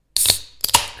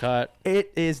cut.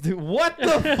 It is what the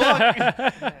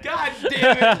fuck? God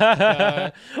damn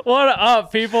it. What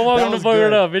up, people? Welcome to was Boogered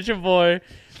good. Up. It's your boy,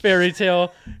 Fairy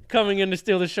Tale, coming in to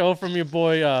steal the show from your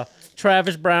boy,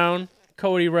 Travis Brown,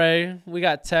 Cody Ray. We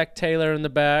got Tech Taylor in the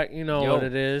back. You know what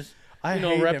it is. I You know,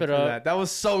 hate rep him it for up. that. That was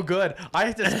so good.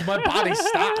 My body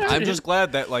stopped. I'm just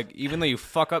glad that, like, even though you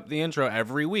fuck up the intro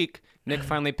every week, Nick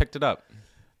finally picked it up.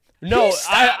 No,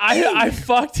 I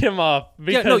fucked him up.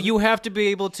 Because Yeah, no, you have to be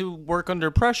able to work under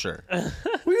pressure. Well,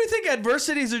 you think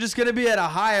adversities are just going to be at a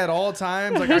high at all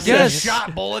times? Like, I Yes.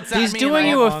 shot bullets at He's me. doing and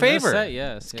you all- a On favor. this set,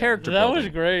 yes. It's yeah. character That was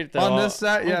building. great, though. On this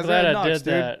set? Yeah, I'm glad I nuts, did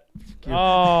dude. that.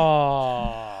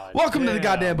 Oh, Welcome to the damn.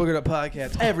 goddamn Boogered Up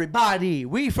Podcast. Everybody,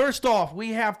 first off, we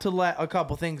have to let a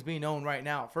couple things be known right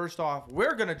now. First off,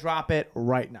 we're going to drop it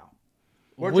right now.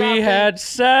 We had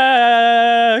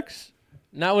sex.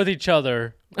 Not with each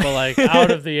other, but like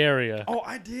out of the area. Oh,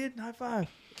 I did? High five.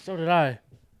 So did I.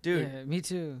 Dude, Yeah, me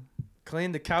too.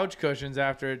 cleaned the couch cushions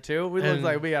after it, too. We look And-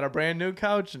 like we got a brand new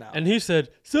couch now. And he said,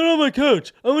 sit on my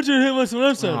couch. I want you to hit my swim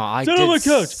Oh, I Sit on my did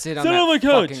couch. sit Sit on on my that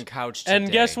couch. fucking couch And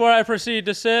today. guess where I proceeded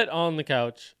to sit? On the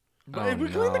couch. But we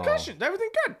cleaned the no. cushions. Everything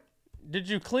good. Did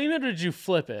you clean it or did you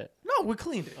flip it? No, we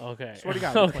cleaned it. Okay. Swear to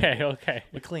God, we cleaned it. okay.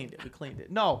 We cleaned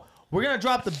it. No, we're going to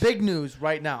drop the big news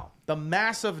right now. The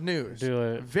massive news. Do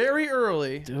it. Very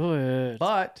early, Do it.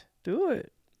 but, Do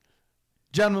it.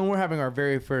 gentlemen, we're having our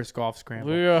very first golf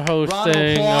scramble. We are Round of hosting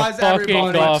a applause, fucking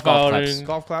everybody. golf Golf claps. outing.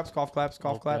 Golf claps, golf claps,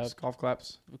 golf Golf claps, clap. golf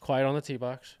claps. Quiet on the tee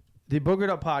box. The Boogered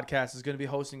Up Podcast is going to be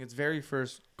hosting its very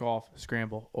first golf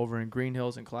scramble over in Green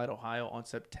Hills in Clyde, Ohio on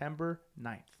September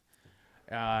 9th.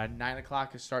 9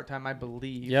 o'clock is start time, I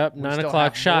believe. Yep, We 9 still o'clock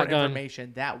have more shotgun.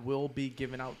 information that will be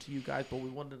given out to you guys, but we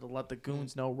wanted to let the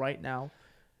goons know right now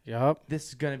Yup. this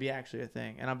is going to be actually a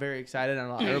thing. And I'm very excited.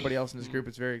 And everybody else in this group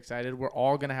is very excited. We're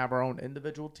all going to have our own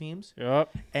individual teams.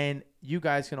 Yup. And you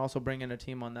guys can also bring in a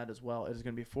team on that as well. It is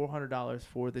going to be $400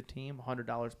 for the team,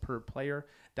 $100 per player.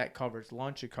 That covers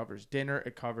lunch. It covers dinner.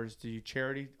 It covers the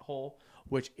charity hole,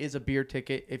 which is a beer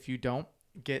ticket if you don't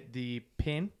get the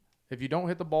pin. If you don't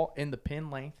hit the ball in the pin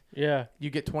length, Yeah. you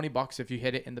get $20 if you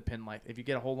hit it in the pin length. If you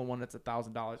get a hole-in-one, that's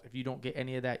 $1,000. If you don't get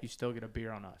any of that, you still get a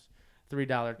beer on us.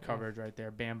 $3 coverage right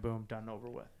there. Bam, boom, done, over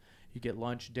with. You get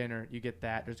lunch, dinner, you get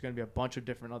that. There's going to be a bunch of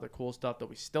different other cool stuff that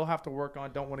we still have to work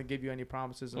on. Don't want to give you any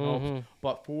promises and hopes,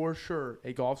 but for sure,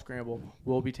 a golf scramble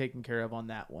will be taken care of on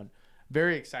that one.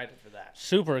 Very excited for that.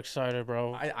 Super excited,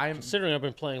 bro. I'm Considering I've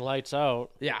been playing lights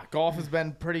out. yeah, golf has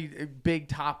been pretty big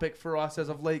topic for us as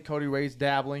of late. Cody Ray's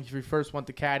dabbling. He first went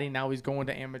to caddy, now he's going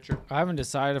to amateur. I haven't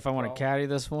decided if I want Well- to caddy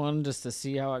this one just to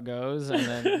see how it goes, and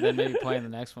then maybe play in the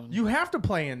next one. You have to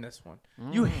play in this one.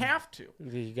 You have to.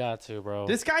 You got to, bro.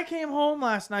 This guy came home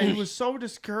last night. He was so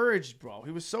discouraged, bro.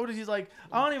 He was so he's like,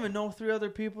 I don't even know 3 other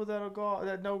people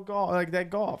that know golf that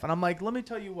golf. And I'm like, let me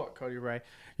tell you what, Cody Ray,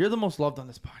 you're the most loved on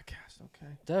this podcast.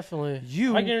 Okay, Definitely.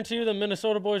 You- I guarantee you the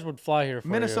Minnesota boys would fly here for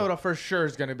Minnesota for sure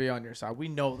is going to be on your side. We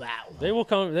know that. you. They will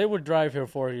come. They would drive here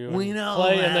for you. We and know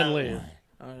Play that and then leave.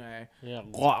 Okay. Yeah.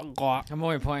 I'm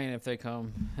only playing if they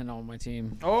come and on my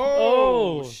team.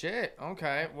 Oh, Oh. shit.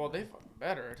 Okay. Well, they fucking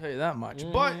better. I'll tell you that much.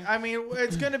 But I mean,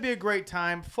 it's going to be a great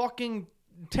time. Fucking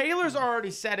Taylor's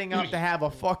already setting up to have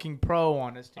a fucking pro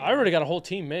on his team. I already got a whole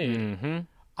team made. Mm-hmm.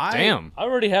 I- Damn. I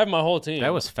already have my whole team.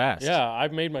 That was fast. Yeah,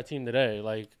 I've made my team today.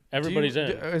 Like everybody's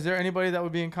in. Is there anybody that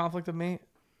would be in conflict of me?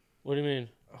 What do you mean?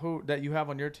 Who that you have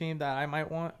on your team that I might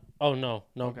want? Oh no.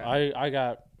 Okay. I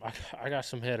got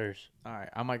some hitters. All right,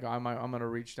 I'm gonna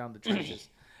reach down the trenches.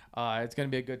 It's gonna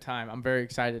be a good time. I'm very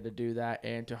excited to do that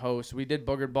and to host. We did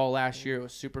Boogered Ball last year. It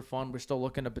was super fun. We're still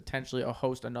looking to potentially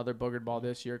host another Boogered Ball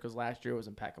this year because last year was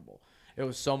impeccable. It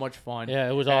was so much fun. Yeah,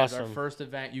 it was As our awesome. first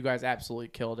event, you guys absolutely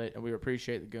killed it, and we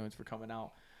appreciate the goons for coming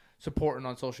out, supporting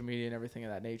on social media and everything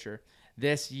of that nature.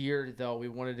 This year, though, we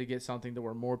wanted to get something to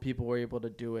where more people were able to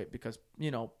do it because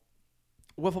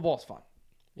wiffle ball's fun.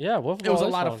 Yeah, It was a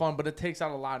lot of fun, but it takes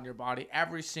out a lot in your body.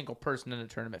 Every single person in the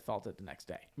tournament felt it the next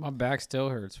day. My back still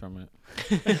hurts from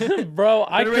it. Bro,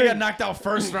 I Literally got could, knocked out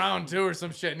first round too, or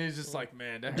some shit, and he's just like,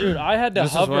 "Man, that dude, I had to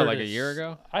This was hover what, like to a year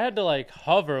ago? I had to like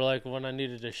hover like when I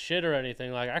needed to shit or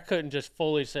anything. Like I couldn't just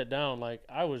fully sit down. Like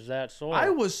I was that sore. I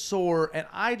was sore, and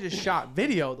I just shot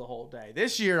video the whole day.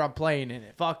 This year, I'm playing in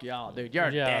it. Fuck y'all, dude. You're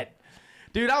Yeah. dead.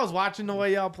 Dude, I was watching the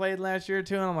way y'all played last year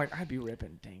too, and I'm like, I'd be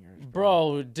ripping dingers,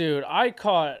 Bro, dude, I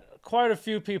caught quite a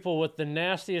few people with the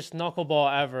nastiest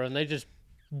knuckleball ever, and they just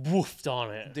woofed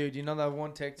on it. Dude, you know that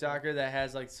one TikToker that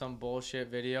has like some bullshit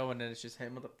video, and then it's just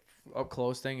him with a up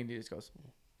close thing, and he just goes,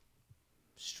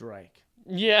 strike.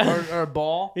 Yeah. Or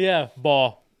ball. Yeah,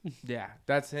 ball. Yeah,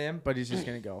 that's him, but he's just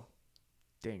going to go,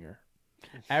 dinger.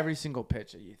 Every single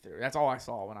pitch that you threw. That's all I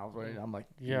saw when I was waiting. I'm like,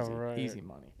 Yeah, easy, right. easy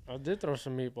money. I did throw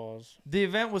some meatballs. The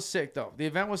event was sick, though. The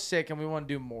event was sick, and we want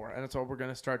to do more. And that's what we're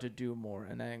going to start to do more.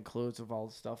 And that includes of all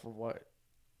the stuff of what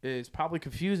is probably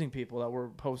confusing people that we're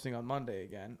posting on Monday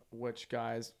again. Which,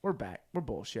 guys, we're back. We're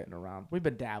bullshitting around. We've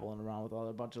been dabbling around with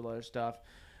a bunch of other stuff.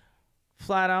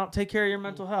 Flat out, take care of your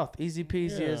mental health. Easy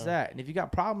peasy as that. And if you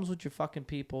got problems with your fucking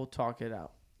people, talk it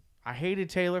out. I hated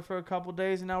Taylor for a couple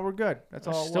days, and now we're good. That's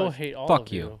all. I it still was. hate all Fuck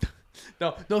of you.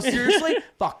 No, seriously,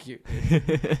 fuck you.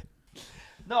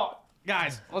 No,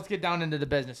 guys, let's get down into the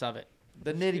business of it.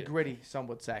 The nitty gritty, some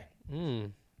would say.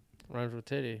 Rhymes with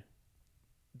titty.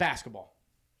 Basketball.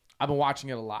 I've been watching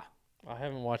it a lot. I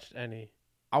haven't watched any.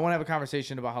 I want to have a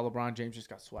conversation about how LeBron James just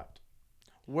got swept.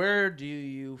 Where do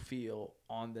you feel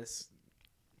on this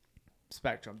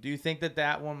spectrum? Do you think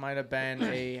that one might have been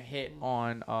a hit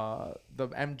on the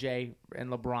MJ and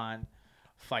LeBron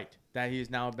fight that he's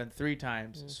now been 3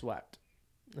 times swept?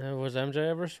 Was MJ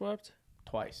ever swept?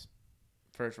 Twice.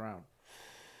 First round.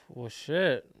 Well,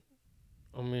 shit.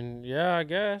 I mean, yeah, I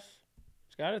guess.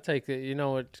 It's got to take it. You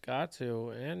know, it's got to.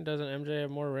 And doesn't MJ have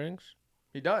more rings?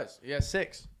 He does. He has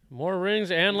 6. More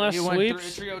rings and less he went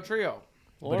sweeps? Trio.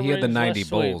 More But he had the rings, 90 less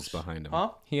Bulls sweeps. behind him. Huh?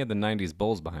 He had the 90s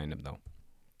Bulls behind him, though.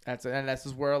 And this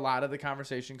is where a lot of the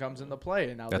conversation comes into play.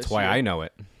 And now That's this why year, I know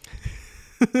it.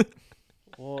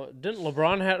 Well, didn't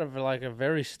LeBron have like a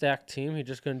very stacked team he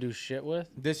just couldn't do shit with?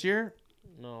 This year,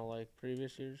 No, like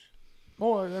previous years.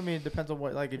 well, I mean, it depends on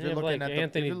what. Like, if He you're had, looking like at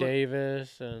Anthony the,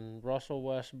 Davis and Russell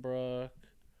Westbrook.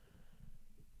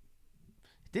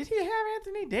 did he have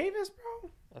Anthony Davis,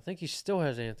 bro? I think he still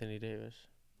has Anthony Davis.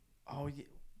 Oh yeah,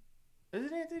 is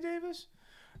it Anthony Davis?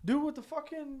 Dude with the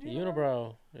fucking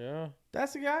Unibrow, yeah.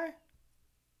 That's the guy.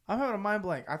 I'm having a mind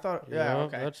blank. I thought, yeah,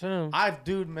 okay. That's him.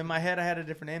 Dude, in my head, I had a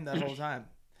different name that whole time.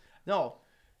 No,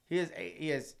 he has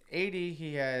AD,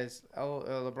 he has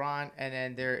LeBron, and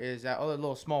then there is that other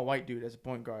little small white dude as a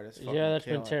point guard. That's Yeah, that's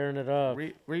been tearing it up.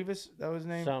 Revis, that was his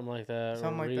name. Something like that.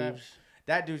 Something or like that. Reeves.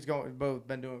 That dude's both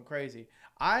been doing crazy.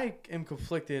 I am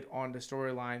conflicted on the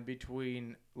storyline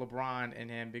between LeBron and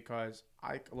him because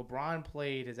LeBron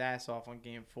played his ass off on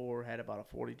Game 4, had about a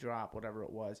 40 drop, whatever it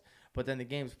was. But then the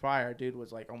games prior, dude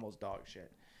was like almost dog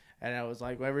shit. And I was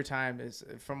like, every time is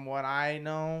from what I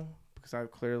know, because I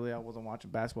wasn't watching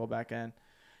basketball back then.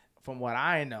 From what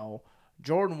I know,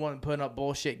 Jordan wasn't putting up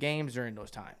bullshit games during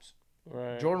those times.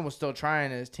 Right. Jordan was still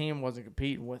trying, and his team wasn't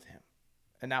competing with him.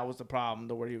 And that was the problem,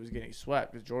 to where he was getting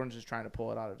swept, because Jordan's just trying to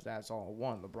pull it out of his ass all in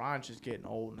one. LeBron's just getting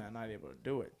old and not able to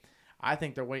do it. I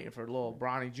think they're waiting for little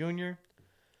Bronny Jr.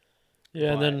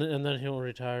 Yeah, and then he'll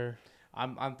retire.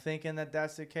 I'm thinking that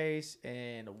that's the case,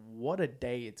 and what a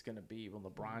day it's going to be when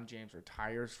LeBron James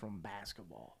retires from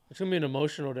basketball. It's gonna be an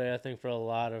emotional day, I think, for a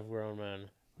lot of grown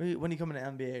men. When he come into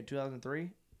NBA? 2003?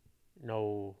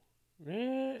 No.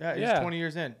 Yeah, he's 20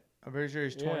 years in. I'm pretty sure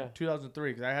he's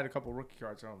 2003, because I had a couple rookie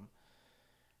cards from him.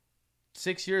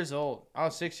 6 years old. I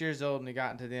was 6 years old, and he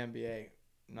got into the NBA.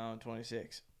 No, I'm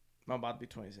 26. I'm about to be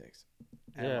 26.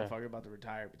 And I'm fucking about to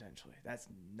retire, potentially. That's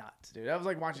nuts, dude. That was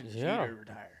like watching Jeter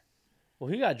retire.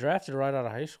 Well, he got drafted right out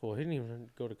of high school. He didn't even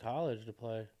go to college to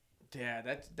play. Yeah,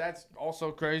 that's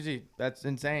also crazy. That's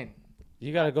insane.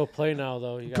 You got to go play now,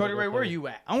 though. Cody Ray, where are you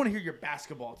at? I want to hear your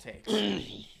basketball takes.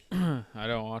 I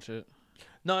don't watch it.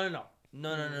 No.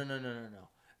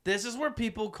 This is where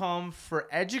people come for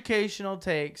educational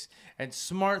takes and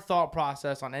smart thought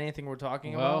process on anything we're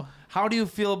talking about. How do you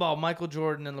feel about Michael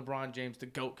Jordan and LeBron James, the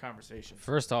GOAT conversation?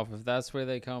 First off, if that's where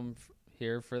they come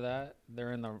here for that,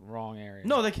 they're in the wrong area.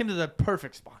 No, they came to the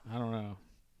perfect spot. I don't know.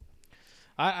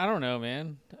 I don't know,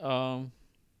 man.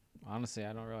 Honestly,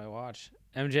 I don't really watch.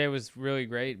 MJ was really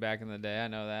great back in the day. I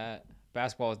know that.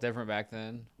 Basketball was different back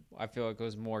then. I feel like it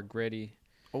was more gritty.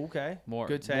 Okay. More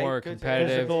Good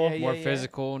competitive, Physical. more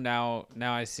physical. Now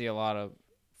I see a lot of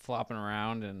flopping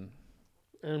around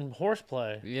And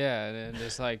horseplay. and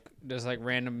just like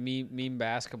random meme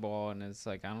basketball, and it's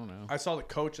like, I don't know. I saw the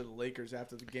coach of the Lakers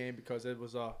after the game because it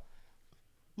was a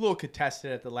little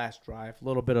contested at the last drive, a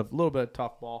little bit of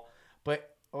tough ball,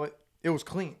 but it was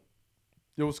clean.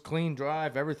 It was clean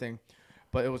drive, everything,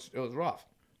 but it was rough.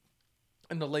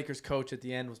 And the Lakers coach at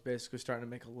the end was basically starting to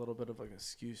make a little bit of like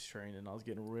excuse train, and I was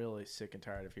getting really sick and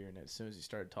tired of hearing it as soon as he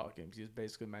started talking. Because he was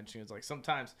basically mentioning it's like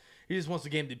sometimes he just wants the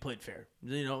game to be played fair.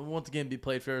 You know, wants the game to be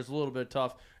played fair. It's a little bit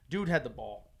tough. Dude had the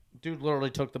ball. Dude literally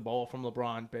took the ball from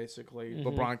LeBron, basically. Mm-hmm.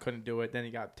 LeBron couldn't do it. Then he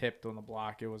got tipped on the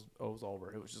block. It was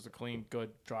over. It was just a clean, good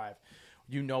drive.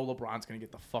 You know LeBron's going to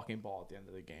get the fucking ball at the end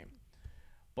of the game.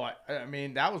 But, I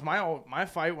mean, that was my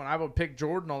fight when I would pick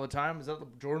Jordan all the time, is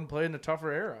that Jordan played in a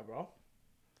tougher era, bro.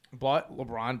 But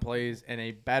LeBron plays in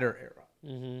a better era.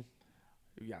 Mm-hmm.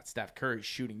 You got Steph Curry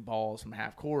shooting balls from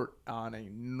half court on a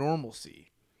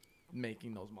normalcy,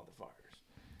 making those motherfuckers.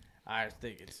 I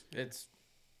think it's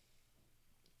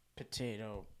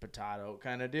potato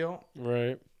kind of deal.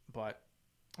 Right. But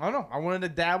I don't know. I wanted to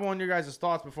dabble on your guys'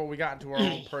 thoughts before we got into our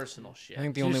own personal shit. I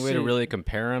think the Did you only way to see- really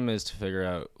compare them is to figure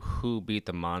out who beat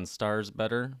the Monstars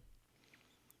better.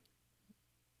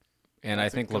 And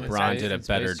That's I think a good LeBron insight. did a Space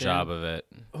better Jam. job of it.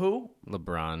 Who?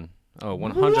 LeBron. Oh,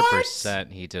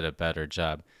 100% he did a better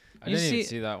job. I didn't even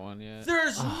see that one yet.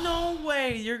 There's no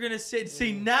way you're gonna sit.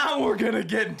 See, now we're gonna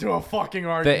get into a fucking The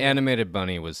argument. animated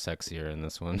bunny was sexier in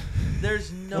this one.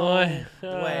 There's no Boy.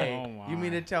 way. Oh my. You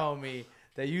mean to tell me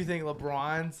that you think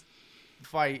LeBron's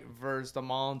fight versus the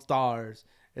Monstars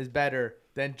is better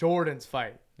than Jordan's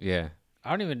fight? Yeah. I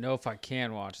don't even know if I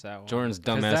can watch that one. Jordan's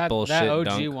 'Cause dumbass bullshit That OG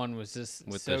dunk one was just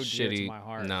with so the dear to shitty- my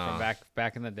heart no. from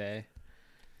back in the day.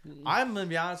 I'm gonna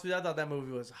be honest with you. I thought that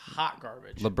movie was hot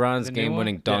garbage. LeBron's The new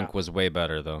game-winning one? dunk Yeah. was way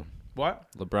better, though. What?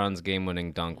 LeBron's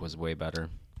game-winning dunk was way better.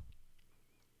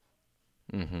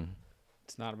 Mm-hmm.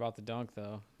 It's not about the dunk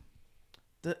though.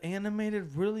 The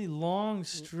animated, really long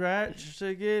stretch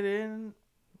to get in.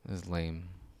 It was lame.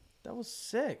 That was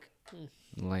sick.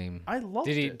 Lame. I loved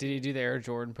Did he it. did he do the Air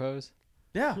Jordan pose?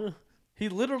 Yeah. He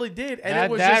literally did. And That,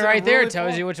 it was that just a right there really tells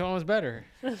long- you which one was better.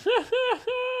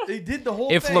 He did the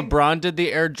whole If thing. LeBron did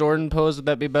the Air Jordan pose, would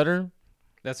that be better?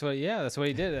 That's what he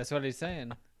did. That's what he's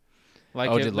saying.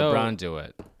 Like Oh, if- did no, LeBron do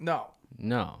it? No.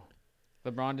 No.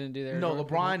 LeBron didn't do the Air No, Jordan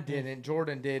LeBron pose? didn't.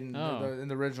 Jordan did in, Oh. in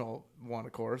the original one,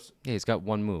 of course. Yeah, he's got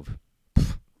one move.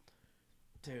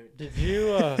 Dude. Did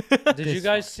you did you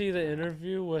guys see the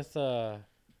interview with the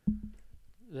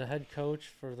head coach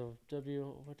for the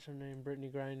what's her name? Brittany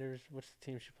Grinders. What's the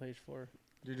team she plays for?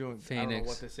 You're doing I don't know Phoenix.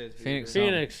 what this is. but Phoenix you're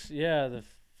doing- Phoenix. Yeah, the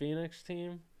Phoenix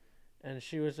team. And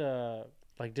she was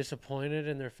like disappointed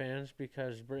in their fans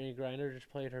because Brittany Griner just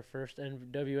played her first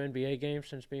WNBA game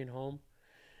since being home.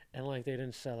 And like they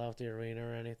didn't sell out the arena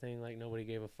or anything. Like nobody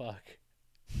gave a fuck.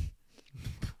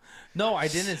 No, I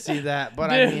didn't see that, but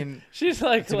Dude, I mean, she's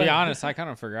like, To be honest, I kind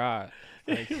of forgot.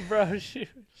 bro, she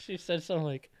said something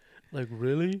like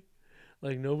really,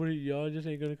 like nobody, y'all just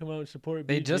ain't gonna come out and support.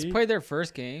 They BG? just played their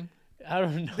first game. I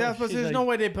don't know. but She's there's like, no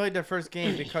way they played their first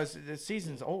game because the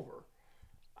season's over.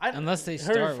 Unless they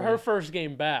her start her with- first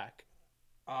game back.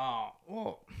 Oh,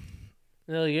 well,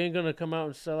 They're like, you ain't gonna come out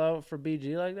and sell out for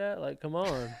BG like that. Like, come on.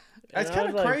 it's And I kind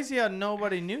of was like, crazy how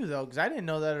nobody knew though, because I didn't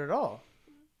know that at all.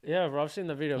 Yeah, bro, I've seen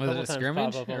the video a Was it couple a times.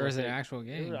 scrimmage pop up on or my is it an feed. actual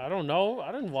game? I don't know.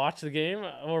 I didn't watch the game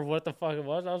or what the fuck it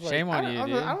was. I was Shame like, on you, I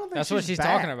dude. don't think That's what she's she's back.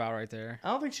 talking about right there.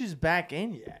 I don't think she's back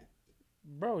in yet.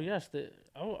 bro, yes,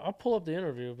 I'll pull up the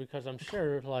interview because I'm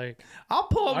sure, like, I'll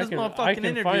pull up I this can- I motherfucking can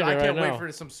interview. find it I can't right wait now.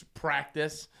 for some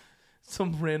practice,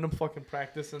 some random fucking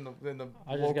practice in the I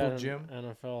just local got gym.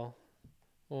 an NFL.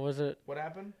 What was it? What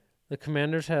happened? The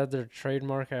Commanders had their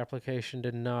trademark application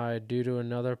denied due to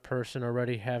another person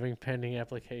already having pending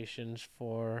applications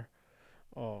for.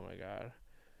 Oh my god.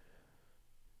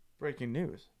 Breaking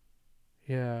news.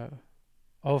 Yeah.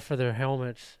 Oh, for their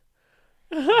helmets.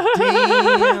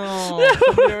 Damn.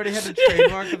 Somebody already had the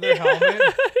trademark of their helmet.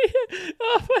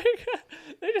 Oh my god.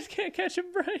 They just can't catch a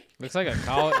break. Looks like a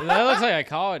college. That looks like a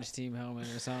college team helmet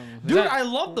or something. Is Dude, that- I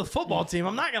love the football team.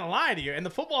 I'm not gonna lie to you. And the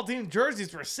football team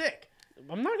jerseys were sick.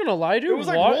 I'm not gonna lie, dude. It was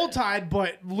like Roll Tide,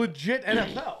 but legit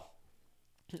NFL.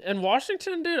 And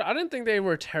Washington, dude, I didn't think they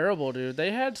were terrible, dude.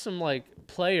 They had some like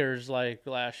players like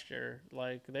last year.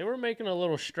 Like they were making a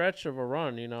little stretch of a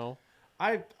run, you know.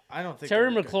 I don't think Terry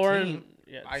they're a good McLaurin. team.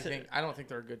 Yeah, I don't think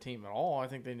they're a good team at all. I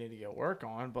think they need to get work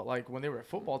on. But like when they were a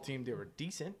football team, they were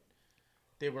decent.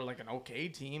 They were like an okay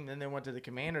team. Then they went to the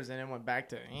Commanders and then went back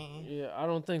to. Yeah, I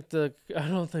don't think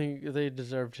they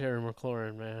deserve Terry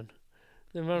McLaurin, man.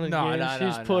 The amount of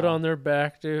games he's put on their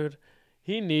back, dude.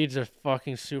 He needs a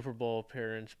fucking Super Bowl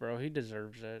appearance, bro. He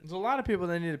deserves it. There's a lot of people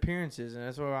that need appearances, and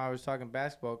that's why I was talking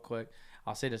basketball quick.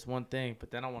 I'll say this one thing, but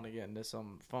then I want to get into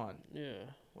something fun. Yeah.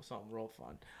 Well, something real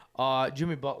fun.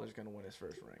 Jimmy Butler's going to win his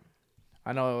first ring.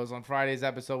 I know it was on Friday's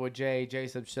episode with Jay. Jay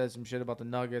said some shit about the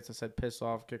Nuggets. I said piss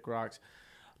off, kick rocks.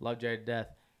 Love Jay to death.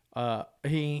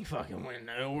 He ain't fucking winning.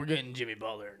 No, we're getting Jimmy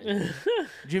Butler.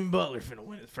 Jimmy Butler's finna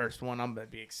win his first one. I'm going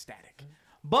to be ecstatic.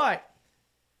 But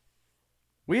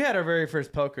we had our very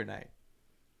first poker night.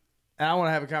 And I want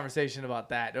to have a conversation about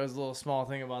that. There was a little small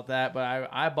thing about that, but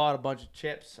I bought a bunch of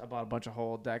chips. I bought a bunch of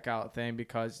whole deck out thing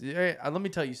because let me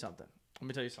tell you something.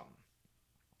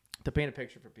 To paint a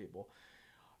picture for people.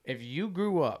 If you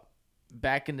grew up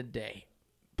back in the day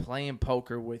playing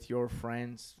poker with your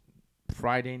friends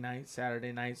Friday night,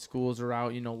 Saturday night, schools are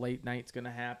out. Late night's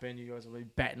gonna happen. You guys will be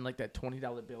betting like that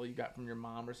 $20 bill you got from your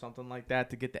mom or something like that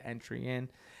to get the entry in,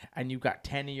 and you've got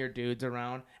 10 of your dudes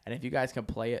around. And if you guys can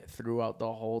play it throughout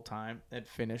the whole time and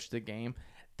finish the game,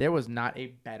 there was not a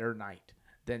better night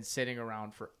than sitting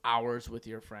around for hours with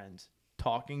your friends,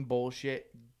 talking bullshit,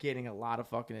 getting a lot of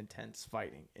fucking intense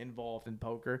fighting involved in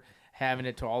poker, having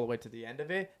it to all the way to the end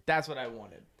of it. That's what I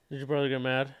wanted. Did your brother get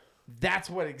mad? That's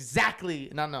what exactly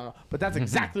no, but that's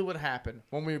exactly what happened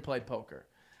when we played poker.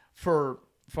 From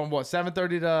what,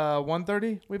 7:30 to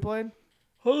 1:30 we played?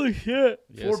 Holy shit.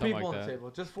 Yeah, Four something people like on the that.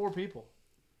 table. Just 4 people.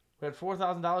 We had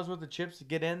 $4,000 worth of chips to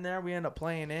get in there. We ended up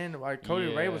playing in. Like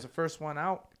Cody Ray Yeah. was the first one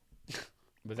out.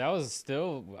 But that was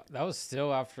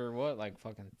still after what, like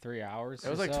fucking 3 hours? It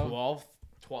was or like so?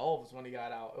 12 is when he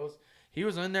got out. He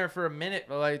was in there for a minute,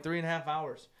 but like 3.5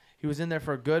 hours. He was in there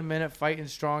for a good minute, fighting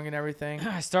strong and everything.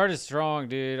 I started strong,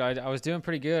 dude. I was doing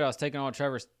pretty good. I was taking all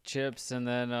Trevor's chips, and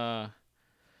then I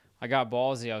got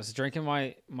ballsy. I was drinking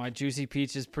my juicy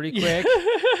peaches pretty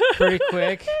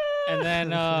quick. And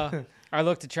then I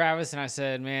looked at Travis and I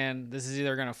said, man, this is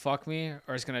either going to fuck me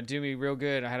or it's going to do me real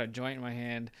good. I had a joint in my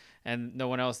hand, and no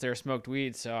one else there smoked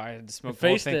weed, so I had to smoke the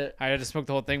whole Faced thing. it. I had to smoke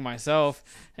the whole thing myself,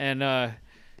 and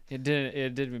it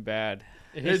did me bad.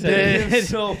 It did him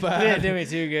so It bad. didn't do me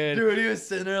too good. Dude, he was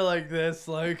sitting there like this,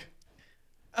 like.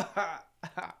 I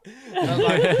was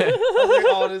like,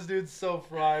 oh, this dude's so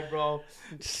fried, bro.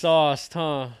 Sauced,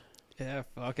 huh? Yeah,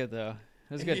 fuck it though.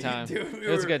 It was a good time. Dude, It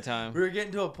was a good time. We were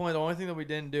getting to a point. The only thing that we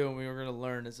didn't do and we were going to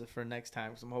learn is for next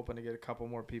time, because I'm hoping to get a couple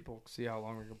more people, see how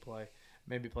long we can play.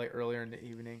 Maybe play earlier in the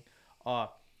evening.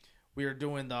 We were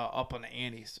doing the up on the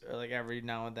antes, like every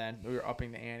now and then. We were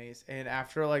upping the antes. And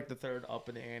after like the third up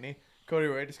in the ante, Cody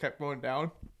Ray just kept going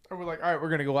down. And we're like, all right, we're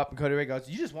going to go up. And Cody Ray goes,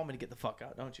 you just want me to get the fuck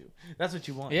out, don't you? That's what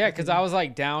you want. Yeah, because I was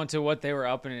like down to what they were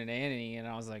upping in Annie, and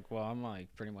I was like, well, I'm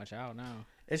like pretty much out now.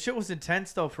 That shit was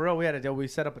intense though, for real. We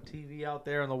set up a TV out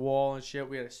there on the wall and shit.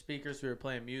 We had speakers. We were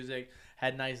playing music.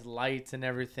 Had nice lights and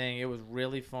everything. It was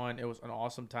really fun. It was an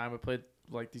awesome time. We played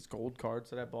like these gold cards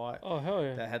that I bought Oh, hell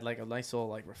yeah. that had like a nice little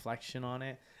like reflection on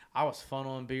it. I was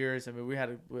funneling beers. I mean, we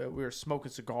were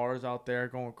smoking cigars out there,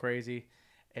 going crazy.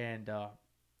 And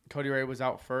Cody Ray was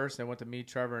out first. Then went to me,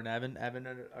 Trevor, and Evan.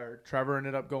 Trevor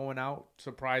ended up going out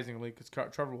surprisingly because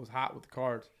Trevor was hot with the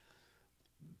cards.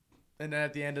 And then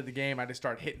at the end of the game, I just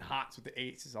started hitting hots with the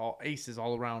aces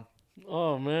all around.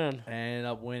 Oh, man. And I ended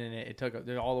up winning it. It took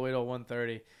all the way to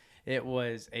 1:30. It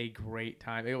was a great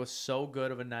time. It was so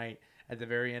good of a night. At the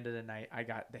very end of the night, I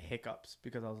got the hiccups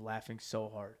because I was laughing so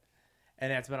hard. And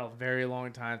it's been a very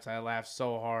long time since I laughed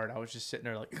so hard. I was just sitting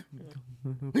there like...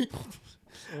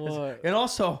 What? And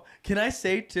also, can I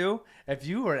say too, if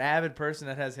you are an avid person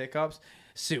that has hiccups,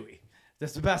 Suey.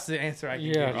 That's the best answer I can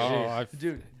Yeah, give you. oh,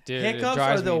 Dude, Dude, it hiccups are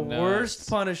drives the me nuts. worst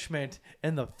punishment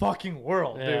in the fucking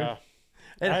world, Yeah.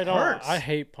 dude. It hurts. I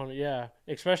hate pun. Yeah.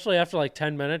 Especially after like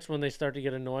 10 minutes when they start to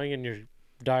get annoying and your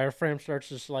diaphragm starts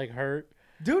to like hurt.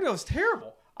 Dude, it was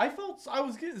terrible. I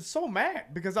was getting so mad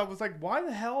because I was like, why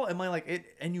the hell am I like it?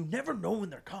 And you never know when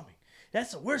they're coming.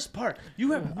 That's the worst part.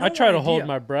 You have no I try to hold idea.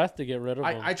 my breath to get rid of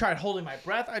them. I tried holding my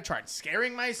breath. I tried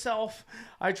scaring myself.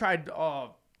 I tried.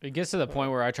 It gets to the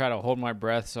point where I try to hold my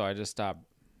breath, so I just stop.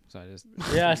 So I just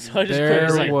Yeah, so I just There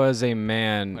quit. Like, was a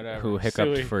man Whatever. who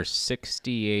hiccuped Suey. for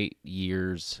 68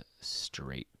 years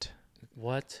straight.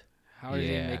 what? how did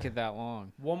he Yeah. make it that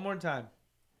long? one more time.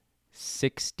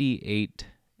 68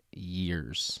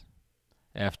 years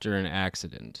after an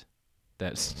accident.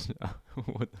 That's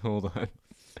hold on.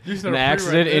 An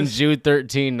accident in June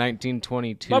 13,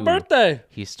 1922. My birthday.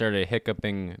 He started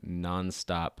hiccuping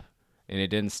nonstop, and it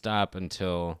didn't stop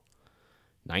until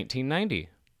 1990.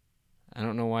 I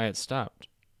don't know why it stopped.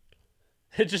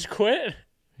 It just quit?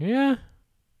 Yeah.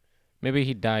 Maybe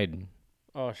he died.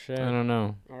 Oh, shit. I don't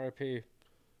know. R.I.P.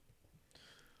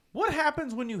 What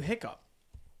happens when you hiccup?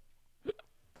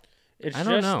 It's I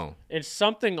don't know. It's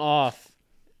something off.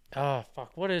 Oh,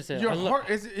 fuck. What is it? Your I lo- heart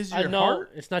is I your know.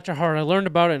 heart. It's not your heart. I learned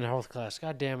about it in health class.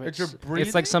 God damn it. It's your breathing.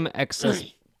 It's like some excess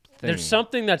thing. There's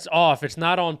something that's off. It's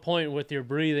not on point with your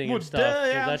breathing Well, and stuff. duh,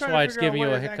 So yeah, I'm that's trying to why it's figure out giving you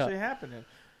what a is hiccup. actually happening.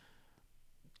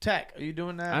 Tech, are you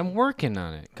doing that? I'm working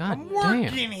on it. God I'm damn.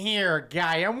 working here,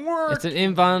 guy. I'm working. It's an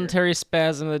involuntary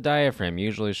spasm of the diaphragm,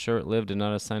 usually short-lived and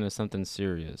not a sign of something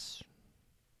serious.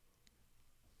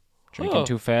 Drinking Huh.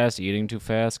 too fast, eating too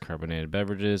fast, carbonated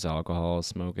beverages, alcohol,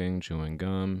 smoking, chewing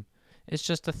gum. It's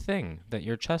just a thing that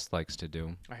your chest likes to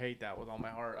do. I hate that with all my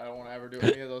heart. I don't want to ever do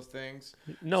any of those things.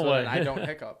 No so way. that I don't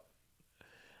hiccup.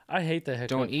 I hate the hiccup.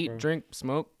 Don't eat, bro. drink,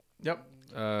 smoke. Yep.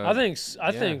 I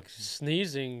yeah. think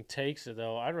sneezing takes it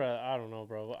though. I don't know,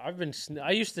 bro.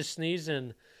 I used to sneeze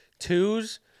in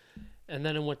 2s, and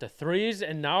then it went to 3s,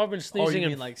 and now I've been Oh, sneezing you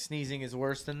in mean like sneezing is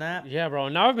worse than that? yeah, bro.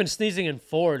 Now I've been sneezing in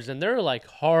 4s, and they're like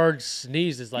hard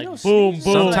sneezes, like know, boom,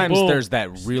 sneezing- boom, Sometimes boom. there's that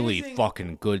really Sneezing-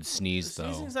 fucking good sneeze though.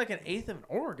 Sneezing's like an eighth of an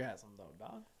orgasm, though,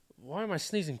 dog. Why am I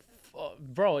sneezing,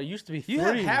 bro? It used to be 3. You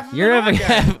have half of You're an having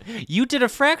orgasm. you did a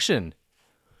fraction.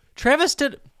 Travis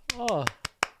did. Oh,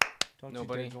 Don't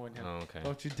Nobody? you dare join him. Oh, okay.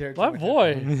 Don't you dare my join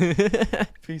boy. him.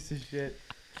 Piece of shit.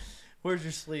 Where's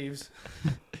your sleeves?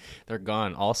 They're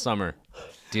gone all summer.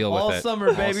 Deal All with it. summer,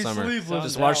 All baby. summer. Sleeveless.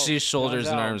 Just watch these shoulders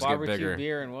and arms get Barbecue, bigger.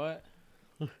 beer, and what?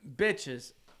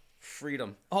 Bitches.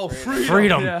 Freedom. Oh, Freedom.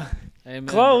 Freedom. Yeah. Amen.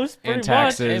 Close, pretty And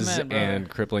taxes Amen, brother. and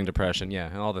crippling depression. Yeah,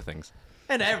 and all the things.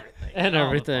 And everything. And All the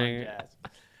everything. fun jazz.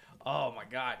 Oh my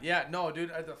god. Yeah, no,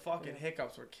 dude, the fucking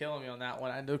hiccups were killing me on that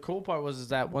one. And the cool part was is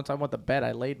that once I went to bed,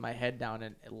 I laid my head down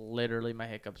and literally my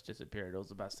hiccups disappeared. It was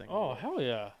the best thing. in the Oh world. hell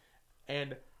yeah.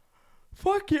 And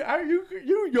fuck yeah,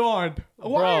 you yawned. Why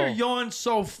Bro. are yawns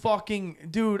so fucking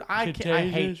dude? I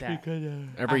hate that.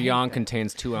 Every hate yawn that.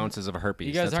 contains 2 ounces of herpes.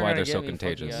 You guys That's aren't why gonna they're get so me, fuck you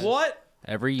contagious. guys. What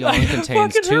Every yawn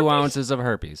contains Fucking 2 herpes. ounces of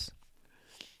herpes.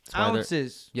 That's why they're-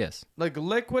 ounces? Yes. Like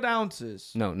liquid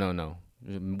ounces. No.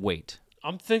 Weight.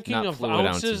 I'm thinking Not of fluid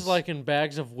ounces, ounces. like in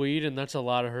bags of weed, and that's a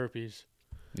lot of herpes.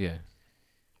 Yeah.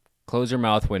 Close your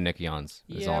mouth when Nick yawns.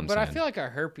 Is all Yeah, I'm but saying. I feel like a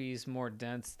herpes more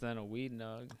dense than a weed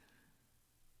nug.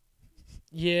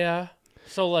 Yeah.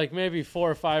 So like maybe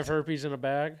 4 or 5 herpes in a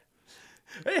bag.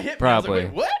 It hit me. Probably. I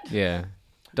was like, wait, what? Yeah.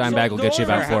 Dime bag will the get you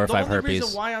only- about 4 or 5 The only herpes.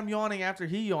 reason why I'm yawning after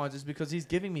he yawns is because he's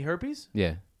giving me herpes.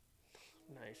 Yeah.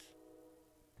 Nice.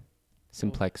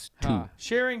 Simplex 2. Huh.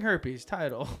 Sharing herpes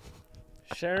title.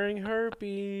 Sharing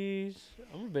herpes.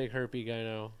 I'm a big herpes guy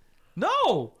now.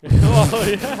 No. Oh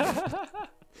yeah.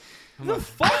 The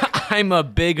fuck? I'm a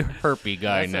big herpy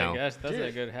guy That's now. That's Dude.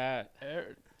 a good hat.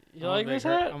 You like this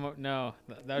hat? No.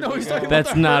 That No, would he's be talking good. about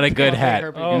That's not a good Big hat.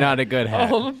 herpy guy. Not a good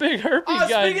hat. Oh, I'm a big herpes Oh,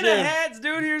 guy. speaking dude. of hats,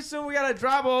 dude, here soon we gotta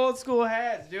drop old school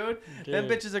hats, dude. Them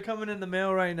Dude. bitches are coming in the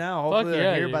mail right now. Fuck Hopefully they're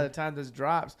yeah, here by the dude. time this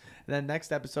drops. And then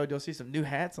next episode you'll see some new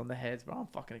hats on the heads, but I'm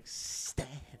fucking ecstatic.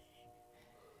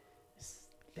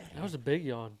 That was a big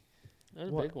yawn. That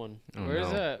was What? a big one. Oh, Where's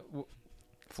no. that?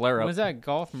 Flare up. When's that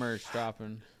golf merch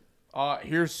dropping?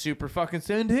 Here's super fucking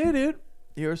soon, dude.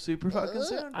 Here's super fucking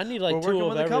soon. I need like We're 2 working of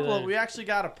with a couple of. everything. We actually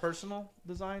got a personal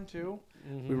design too.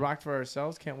 Mhm. We rocked for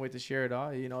ourselves. Can't wait to share it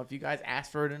all. You know, if you guys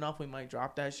ask for it enough, we might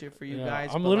drop that shit for you Yeah, guys.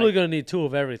 I'm but, literally like, gonna need 2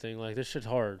 of everything. Like this shit's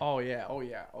hard. Oh yeah.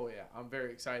 I'm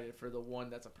very excited for the one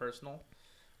that's a personal,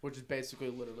 which is basically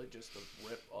literally just a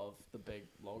rip of the big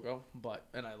logo.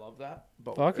 And I love that.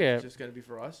 But Fuck it's it. just gonna be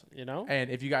for us. You know. And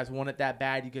if you guys want it that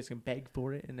bad, you guys can beg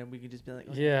for it, and then we can just be like,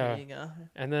 okay, Yeah. here you go.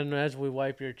 And then as we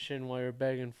wipe your chin while you're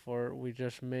begging for it, we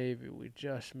just maybe,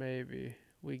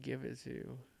 we give it to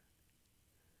you.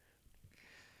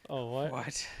 Oh, what?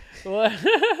 What? What?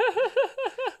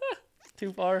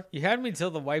 Too far? You had me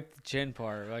till the wipe the chin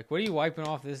part. Like, what are you wiping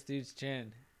off this dude's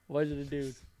chin? Why is it a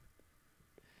dude?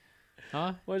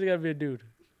 Huh? Why's it gotta be a dude?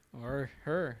 Or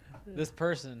her? This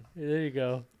person? Yeah, there you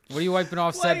go. What are you wiping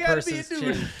off Why said you gotta be a person's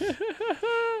dude? chin?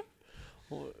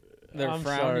 Their I'm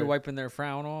frown? sorry. You're wiping their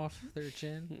frown off their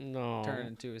chin? No. Turn it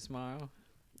into a smile?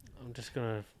 I'm just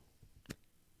gonna.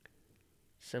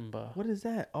 Simba. What is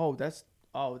that? Oh, that's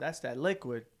that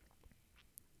liquid.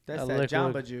 That's That that liquid.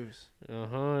 Jamba Juice. Uh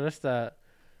huh. That's that.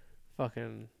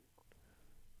 Fucking.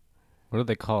 What do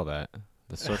they call that?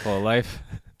 The circle of life?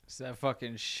 It's that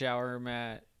fucking shower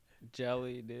mat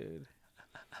jelly, dude.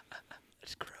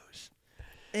 It's gross.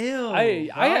 Ew.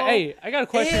 I got a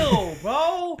question. Ew,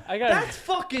 bro. I got. That's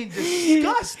fucking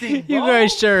disgusting, bro. You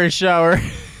guys share a shower.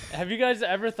 Have you guys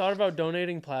ever thought about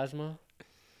donating plasma?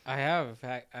 I have.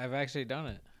 I've actually done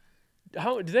it.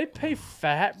 How do they pay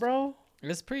fat, bro?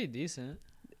 It's pretty decent.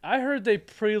 I heard they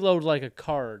preload like a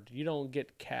card. You don't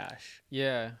get cash.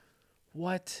 Yeah.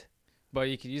 What? But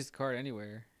you could use the card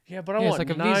anywhere. Yeah, but I Yeah, it's want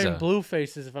like a 9 Visa. blue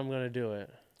faces if I'm gonna do it.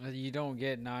 You don't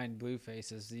get 9 blue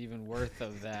faces even worth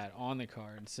of that on the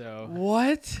card. So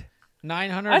What?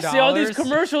 $900. I see all these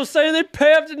commercials saying they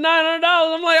pay up to $900.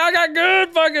 I'm like, I got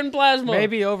good fucking plasma.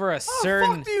 Maybe over a How the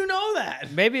certain. fuck do you know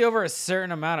that? Maybe over a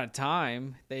certain amount of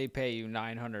time, they pay you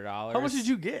 $900. How much did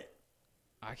you get?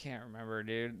 I can't remember,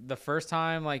 dude. The first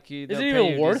time, like you, Is they'll it pay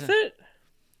even you worth decent- it?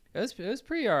 It was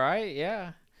pretty alright,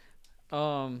 yeah.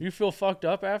 You feel fucked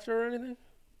up after or anything?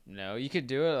 No, you could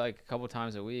do it like a couple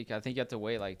times a week. I think you have to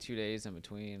wait like 2 days in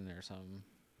between or something.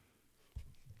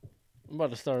 I'm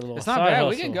about to start a little. It's not side bad. Hustle.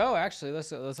 We can go actually.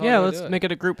 Let's all Yeah, go let's do it. make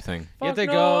it a group thing. You have Fuck to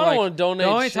no, go, I like, don't want to donate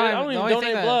the only shit. time- I don't the even only donate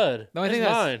thing that- blood. the only It's thing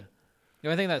that's- mine. The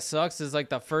only thing that sucks is like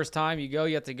the first time you go,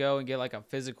 you have to go and get like a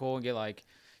physical and get like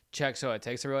checked, so it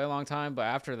takes a really long time. But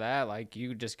after that, like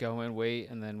you just go in, wait,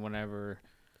 and then whenever.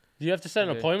 Do you have to set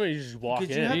an Yeah. appointment? Or you just walk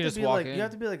Because in. you You have just to be walk like in. you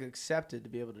have to be like accepted to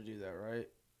be able to do that, right?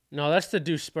 No, that's to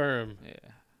do sperm. Yeah.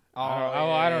 Oh,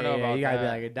 I don't know about you gotta be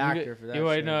that. like a doctor for that. You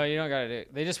wait, shit. no, you don't gotta do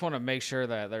it. They just want to make sure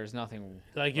that there's nothing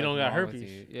Like you don't got wrong with herpes.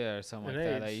 you. Yeah, or something like And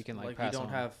that that AIDS. you can like Like pass you don't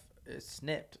on. have it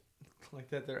snipped, like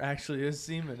that. There actually is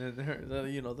semen in there. The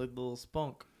little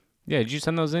spunk. Yeah, did you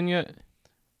send those in yet?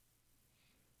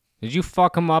 Did you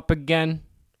fuck him up again?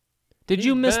 Did He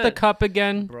you miss the bent. cup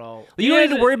again? Bro, You don't need to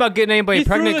hasn't- worry about getting anybody he threw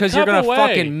pregnant the because you're cup gonna away.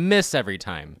 fucking miss every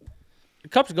time. The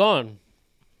cup's gone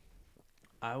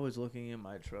I was looking in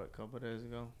my truck a couple days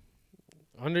ago.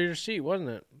 under your seat, wasn't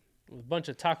it? With a bunch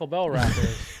of Taco Bell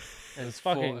wrappers and it's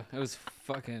fucking. It was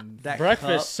fucking. That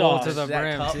Breakfast cup, sauce. To the that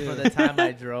brim, cup too. for the time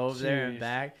I drove there and Jeez.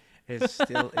 back is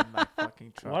still in my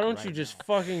fucking truck. Why don't right you just now.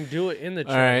 fucking do it in the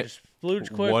truck? right. Just splooge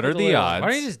quick. What with are the lid. odds? Why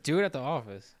don't you just do it at the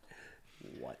office?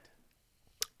 What?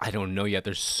 I don't know yet.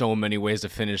 There's so many ways to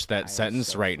finish that am sentence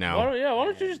so right Why now.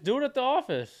 don't you just do it at the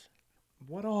office?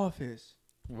 What office?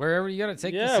 Wherever you gotta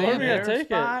take Yeah, the wherever sand, you there. gotta take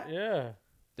Spot? it. Yeah.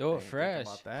 do I it didn't think fresh.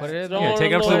 about that. Put it in Don't Yeah, wanna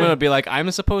take it up to load- them and be like,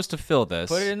 I'm supposed to fill this.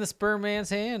 Put it in the sperm man's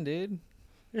hand, dude.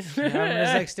 You have him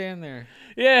just like stand there.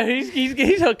 Yeah,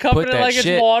 he's a cupping Put it that like it's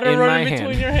shit water in running my between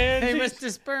hand. your hands. Hey, He's-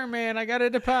 Mr. Sperm Man, I got a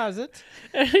deposit.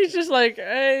 And he's just like,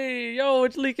 hey, yo,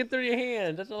 it's leaking through your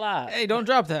hands. That's a lot. Hey, don't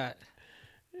drop that.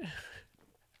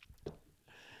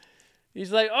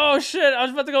 He's like, oh shit, I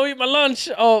was about to go eat my lunch.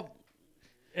 Oh,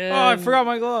 and Oh, I forgot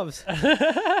my gloves.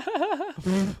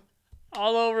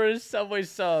 all over his Subway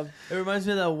sub. It reminds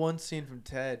me of that one scene from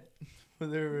Ted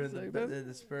when they were in, like the, that? in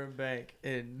the sperm bank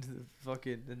and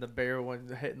the bear went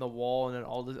hitting the wall and then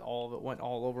all of it went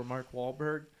all over Mark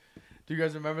Wahlberg. Do you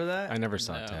guys remember that? I never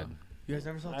saw No. Ted. You guys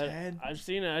never saw Ted? I've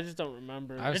seen it. I just don't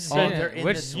remember. I've It's seen been it. They're in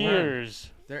Which the sperm. years.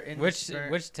 They're in Which the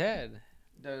sperm. which Ted?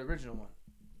 The original one.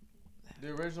 The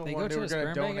original They one, go they to were a gonna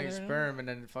sperm bank in donate there now? sperm, and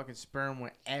then fucking sperm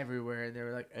went everywhere, and they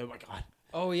were like, "Oh my god!"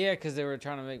 Oh yeah, because they were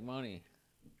trying to make money.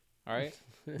 All right.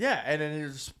 Yeah, and then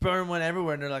the sperm went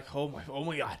everywhere, and they're like, oh my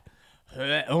god,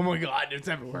 oh my god, it's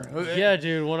everywhere." Yeah,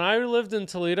 dude. When I lived in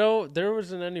Toledo, there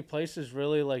wasn't any places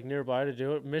really like nearby to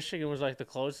do it. Michigan was like the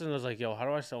closest, and I was like, "Yo, how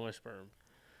do I sell my sperm?"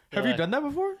 Have They're you like- done that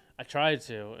before? I tried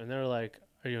to, and they were like,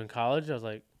 "Are you in college?" I was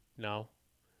like, "No."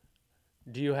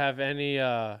 Do you have any?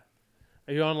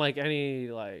 Are you on like any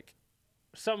like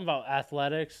something about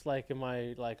athletics? Like, am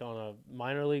I like on a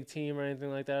minor league team or anything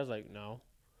like that? I was like, "No."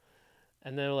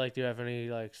 And they were like, "Do you have any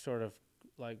like sort of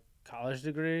like college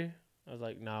degree?" I was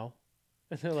like, "No."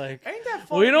 And they're like, Ain't that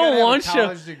funny? "We You don't gotta have a want you."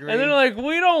 college degree. And they're like,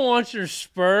 "We don't want your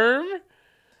sperm."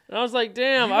 And I was like,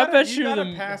 "Damn, You I gotta- bet you you gotta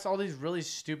the pass all these really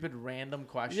stupid random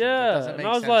questions. It yeah." doesn't And make I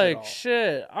was sense like, at all.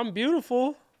 "Shit, I'm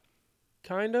beautiful,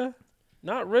 kinda,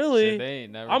 not Shit, really." they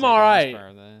ain't never I'm taken my alright.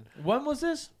 sperm then. When was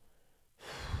this?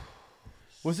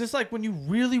 Was this like when you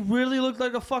really, really looked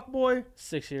like a fuckboy?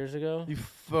 6 years ago.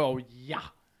 Oh yeah,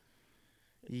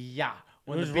 yeah.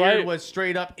 When It the was beard right- was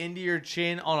straight up into your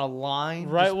chin on a line,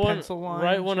 Right just when, pencil line.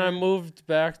 right when I shit. moved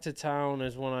back to town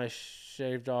is when I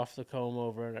shaved off the comb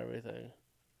over and everything.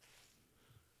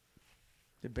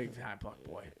 The big fat fuck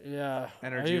boy. Yeah,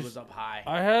 Energy was up high.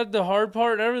 I had the hard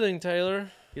part and everything,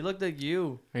 Taylor. He looked like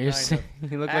you. Are you kind saying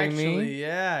of. you look Actually, like me?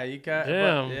 yeah, you got.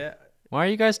 Damn. But, yeah. Why are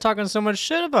you guys talking so much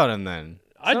shit about him then?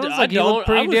 I Sounds don't. like you look I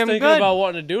pretty was damn thinking good. about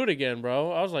wanting to do it again,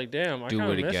 bro. I was like, damn, I Do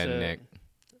kinda it miss again, it. Nick.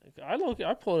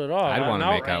 I pulled it off. I'd wanna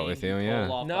now, make out with you, yeah.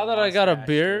 Now that I got a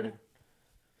beard-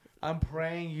 I'm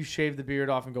praying you shave the beard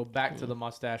off and go back to the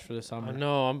mustache for the summer. I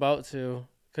know I'm about to,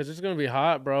 cause it's gonna be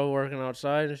hot, bro. Working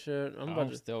outside and shit. I'm about I'm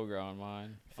to. still growing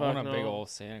mine. I Fuck want a big no. old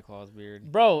Santa Claus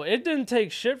beard. Bro, it didn't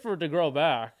take shit for it to grow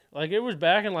back. Like it was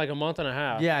back in like a month and a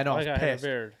half. Yeah, I know, I Like was I had a pissed.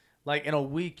 beard. Like in a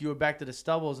week, you were back to the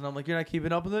stubbles, and I'm like, "You're not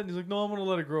keeping up with it." And he's like, "No, I'm gonna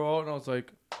let it grow out." And I was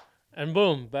like, And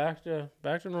boom, back to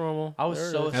normal. I was There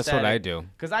it so is. That's what I do.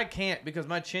 because I can't because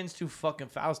my chin's too fucking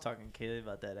fat. I was talking to Kaylee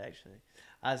about that actually.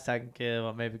 I was talking to Kaylee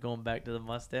about maybe going back to the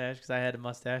mustache because I had a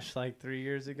mustache like 3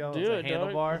 years ago. Do it was it, a dog.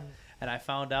 handlebar, and I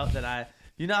found out that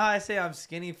you know how I say I'm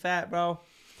skinny fat, bro.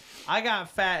 I got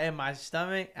fat in my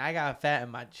stomach. I got fat in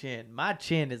my chin. My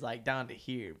chin is like down to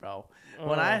here, bro.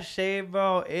 When I Oh, shave,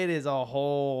 bro, it is a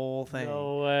whole thing.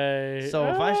 no way. So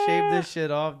if I shave Ah. this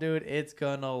shit off, dude, it's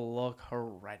gonna look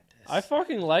horrendous. I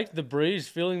fucking liked the breeze,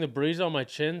 feeling the breeze on my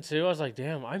chin too. I was like,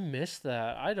 damn, I missed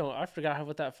that. I forgot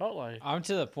what that felt like. I'm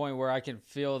to the point where I can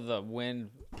feel the wind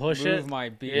Push move it. my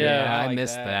beard. Yeah, I like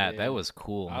missed that. dude. That was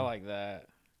cool. I like that.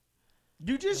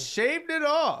 You just shaved it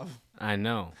off. I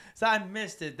know. So I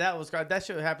missed it. That was that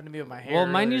shit happened to me with my hair. Well,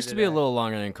 mine earlier used to be a today. little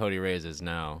longer than Cody Ray's is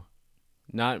now.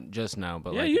 Not just now,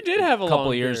 but Yeah, like you did have a couple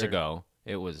long years beard. ago.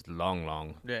 It was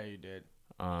long. Yeah, you did.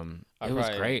 It was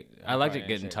great. I liked it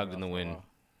getting tugged in the wind.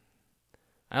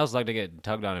 I also like to get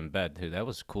tugged on in bed too. That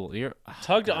was cool.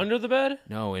 Tugged under the bed?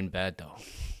 No, in bed though.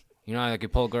 You know how like you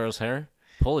pull a girl's hair?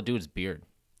 Pull a dude's beard.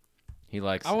 He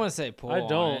likes. I want to say pull. I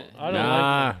don't. On it. I don't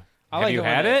Nah. like it. Have you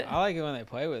had it? I like it when they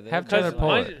play with it. Have Tyler Because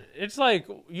pull it. it's like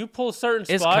you pull certain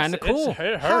It's spots. kinda cool. It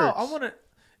hurts. How? I want to.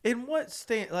 In what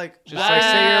state? Like, Just like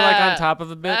say you're like on Ah. top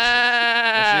of a bitch,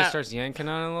 and she just starts yanking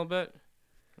on it a little bit.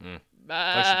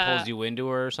 Like she pulls you into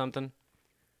her or something.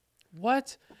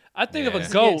 What? I think of Yeah. a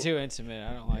It's goat. getting too intimate.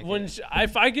 I don't like When it.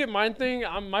 if I get mine thing,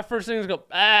 my first thing is go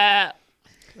ah.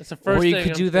 That's the first Or thing. you could I'm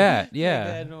do thinking. that. Make Yeah.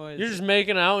 that noise. You're just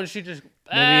making out, and she just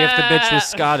Maybe if the bitch was "Ah."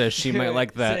 Scottish, she might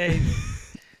like that.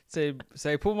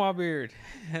 Say pull my beard,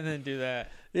 and then do that.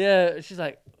 Yeah, she's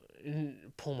like,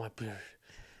 pull my beard,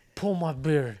 pull my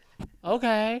beard.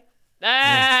 Okay.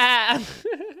 Ah.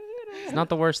 It's not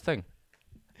the worst thing.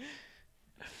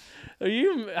 Are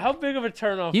you? How big of a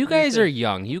turnoff? You do you guys are think?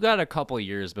 young. You got a couple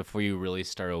years before you really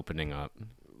start opening up.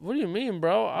 What do you mean,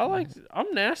 bro?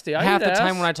 I'm nasty. I Half eat the time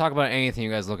ass. when I talk about anything, you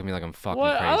guys look at me like I'm fucking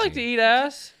what? crazy. I like to eat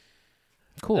ass.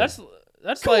 Cool. That's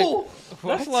cool.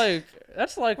 like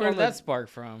that's like Where on did the, that spark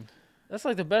from? that's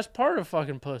like the best part of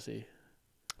fucking pussy.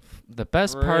 the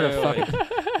best part of Really? fucking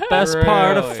best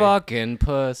part of Really? fucking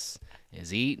puss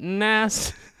is eating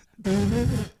ass.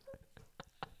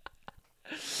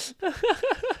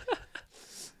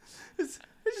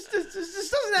 It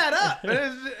just doesn't add up.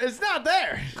 It's not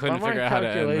there. Couldn't By my figure out how to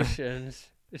end. calculations,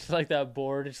 it's like that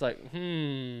board. It's like,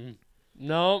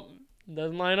 nope,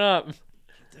 doesn't line up.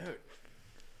 Dude,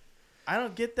 I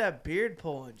don't get that beard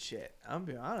pulling shit. I'm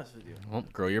gonna be honest with you. Well,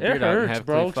 grow your It beard out and hurts, have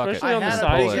bro, Clay fuck it. especially I on the had a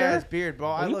sides big here. ass beard, bro.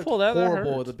 I When you looked pull that, that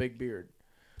horrible hurts. with a big beard.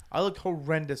 I looked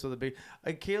horrendous with a big.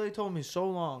 Like Kaylee told me so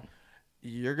long.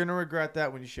 You're gonna regret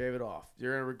that when you shave it off.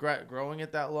 You're gonna regret growing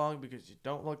it that long because you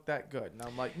don't look that good. And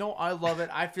I'm like, no, I love it.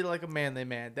 I feel like a manly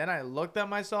man. Then I looked at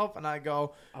myself and I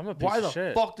go, I'm a piece why of the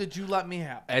shit. fuck did you let me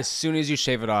have that? As soon as you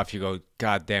shave it off, you go,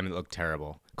 God damn, it looked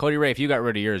terrible. Cody Ray, if you got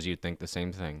rid of yours, you'd think the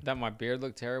same thing. That my beard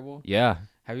looked terrible. Yeah.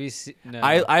 Have you seen? No.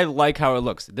 I like how it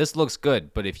looks. This looks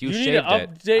good, but if you, You need shaved to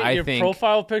it, update I your think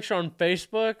profile picture on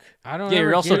Facebook. I don't. Yeah, ever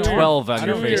you're also get on- 12 on I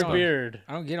your don't Do get your Facebook. on- beard.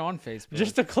 I don't get on Facebook.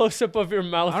 Just a close up of your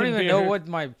mouth. I don't and even beard. know what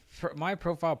my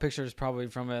profile picture is probably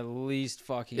from at least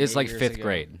fucking. it's 8 like years 5th ago.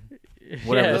 grade. Yeah,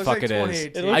 Whatever it the looks fuck like it is.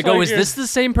 2018. It looks I go, like is you're- this the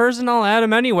same person? I'll add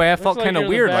him anyway. I felt like kind you're of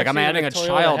in the weird. Like I'm backseat of adding a a Toyota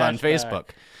child on hatchback. Facebook.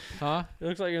 Huh? It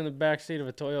looks like you're in the back seat of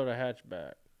a Toyota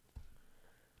hatchback.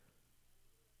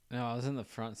 No, I was in the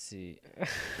front seat.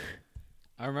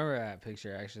 I remember that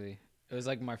picture actually. It was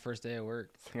like my first day at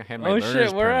work. I had my Oh learner's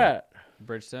shit, where permit. at?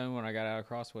 Bridgestone when I got out of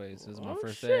Crossways. It was my Oh,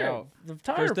 first shit. day out. The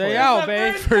tire First place. day out,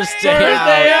 babe. First First day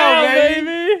day out. out,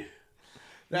 baby.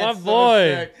 That's My so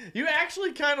boy. sick. You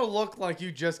actually kind of look like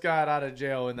you just got out of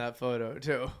jail in that photo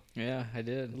too. Yeah, I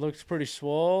did. Looks pretty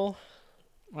swole.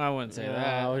 I wouldn't say Nah,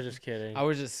 that. I was just kidding. I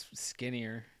was just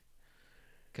skinnier.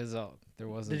 Cause there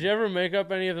wasn't. Did you ever make up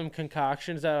any of them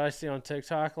concoctions that I see on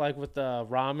TikTok, like with the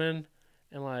ramen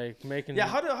and like making? Yeah,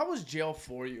 how was jail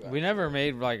for you? We never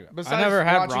made like. I Besides never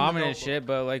had watching The ramen and Notebook. shit,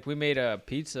 but like we made a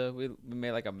pizza. We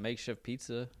made like a makeshift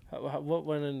pizza. What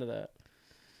went into that?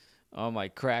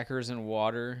 Like crackers and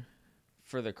water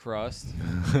for the crust.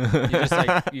 You just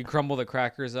like you crumble the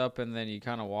crackers up and then you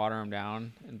kind of water them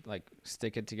down and like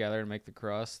stick it together to make the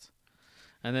crust.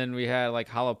 And then we had like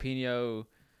jalapeno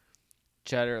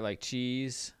cheddar like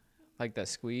cheese, like that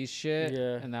squeeze shit.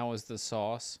 Yeah. And that was the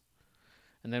sauce.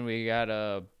 And then we got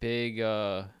a big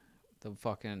the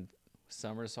fucking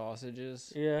summer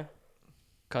sausages. Yeah,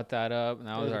 Cut that up and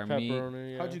that was the our meat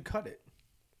pepperoni, yeah. How'd you cut it?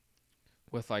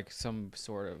 with like some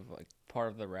sort of like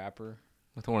part of the wrapper.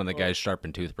 With one of the guys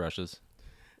sharpened toothbrushes.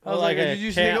 Oh, like a did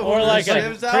you can- take or one of like the a-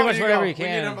 sieves out? pretty much You whatever go, you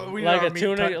can. we need Like our a meat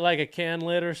tuna, cut. like a can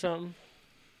lid or something.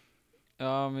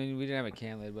 I mean, we didn't have a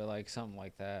can lid, but like something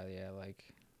like that. Yeah, like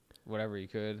whatever you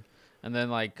could. And then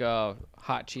like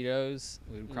hot Cheetos,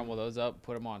 we'd crumble those up,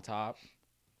 put them on top.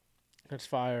 That's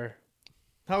fire.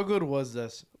 How good was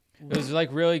this? It was like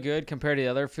really good compared to the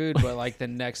other food, but like the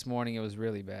next morning it was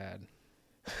really bad.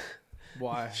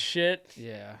 Why? Shit.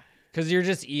 Yeah. Cause you're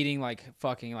just eating like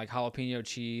fucking like jalapeno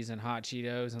cheese and hot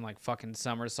Cheetos and like fucking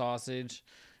summer sausage,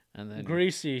 and then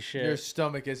Greasy shit. Your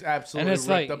stomach is absolutely it's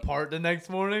ripped like- apart the next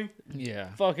morning. yeah.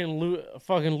 fucking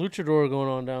luchador going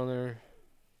on down there.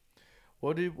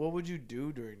 What would you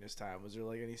do during this time? Was there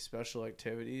like any special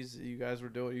activities that you guys were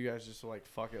doing? You guys just were like,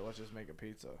 fuck it, let's just make a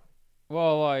pizza.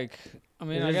 Well, like I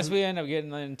mean, It I guess isn't- we end up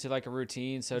getting into like a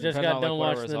routine. So it Just depends got on done like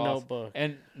whatever watching is The off. Notebook.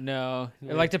 And no, You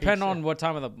it made like depend pizza. on what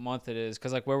time of the month it is,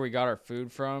 cause like where we got our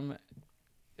food from,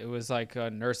 it was like a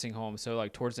nursing home. So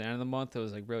like towards the end of the month, it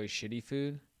was like really shitty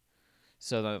food.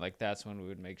 So then, like that's when we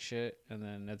would make shit, and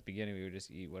then at the beginning we would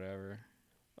just eat whatever.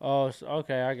 Oh,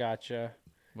 okay, I gotcha.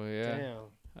 But yeah, Damn.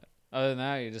 other than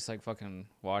that, you just like fucking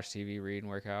watch TV, read, and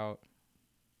work out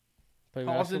Play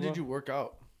How often basketball? did you work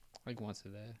out? like once a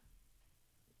day.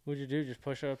 What'd you do? Just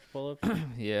push ups, pull ups?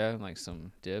 Yeah, and like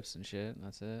some dips and shit. And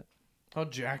that's it. How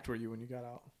jacked were you when you got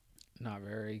out? Not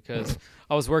very, because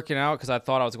I was working out because I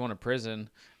thought I was going to prison,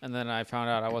 and then I found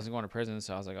out I wasn't going to prison,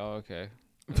 so I was like, oh okay,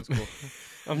 that's cool.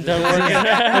 I'm done working.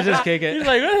 I just kick it. He's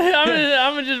like,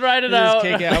 I'm gonna just write it Just out.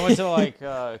 kick it. I went to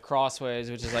like Crossways,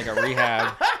 which is like a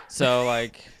rehab. So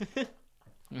like, it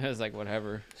was like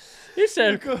whatever. He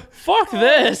said, "Fuck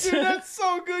this." Dude, that's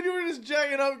so good. You were just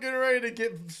jacking up, getting ready to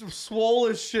get swole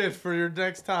as shit for your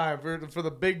next time for the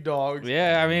big dogs.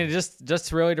 Yeah, I mean,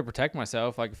 just really to protect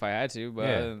myself, like if I had to. But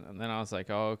Yeah. and then I was like,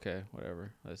 oh okay,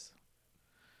 whatever. Let's.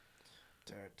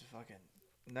 Dude, fucking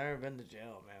never been to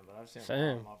jail, man, but I've seen a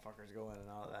Same. lot of motherfuckers go in and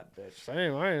out of that bitch.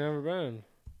 Same. I ain't never been.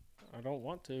 I don't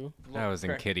want to. I was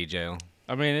in kiddie jail.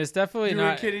 I mean, it's definitely You were in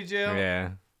not. kitty jail? Yeah.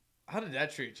 How did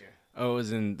that treat you? Oh, it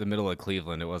was in the middle of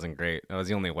Cleveland. It wasn't great. I was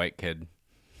the only white kid.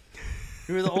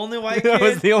 You were the only white I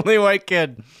was kid? the only white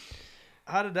kid.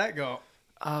 How did that go?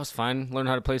 Oh, it was fine. Learned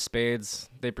how to play spades.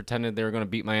 They pretended they were going to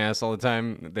beat my ass all the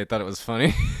time. They thought it was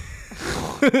funny.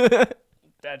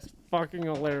 That's fucking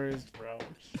hilarious, bro.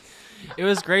 It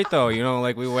was great though. You know,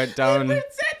 like we went down. They said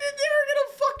that they were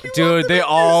gonna fuck you up Dude, to they make you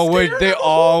all would. scared They of them.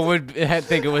 all would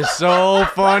think it was so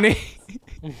funny.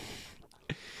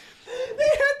 They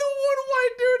had the one white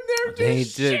dude there. They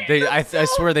just did. shitting I himself.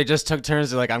 swear they just took turns.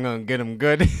 They're like, I'm gonna get him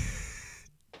good.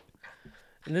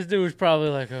 And this dude was probably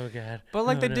like, "Oh god." But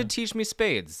like Oh, they no. did teach me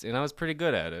spades, and I was pretty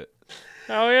good at it.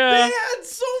 Oh They yeah. had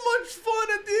so much fun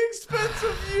at the expense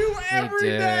of you every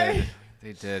They day. did.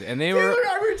 They did, and they Taylor, were.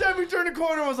 every time we turned a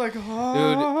corner, I was like, Dude,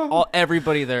 oh.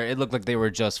 everybody there, it looked like they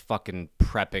were just fucking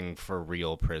prepping for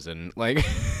real prison. Like,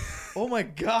 Oh my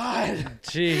god.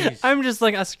 Jeez. I'm just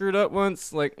like, I screwed up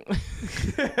once. Like,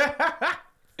 I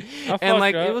and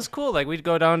like, fucked it up. was cool. Like, we'd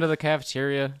go down to the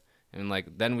cafeteria, and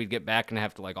like, then we'd get back and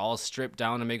have to like all strip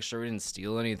down to make sure we didn't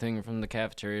steal anything from the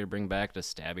cafeteria to bring back to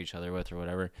stab each other with or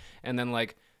whatever. And then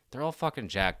like, they're all fucking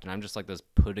jacked, and I'm just like this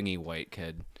puddingy white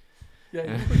kid. Yeah,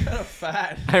 you were kind of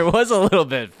fat. I was a little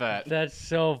bit fat. That's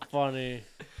so funny.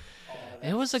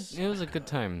 It was a good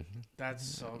time. That's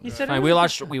so He good. said it Fine.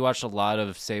 was We watched a lot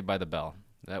of Saved by the Bell.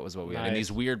 That was what we had. And Nice.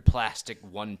 these weird plastic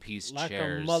one-piece Like a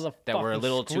chairs that were a motherfucking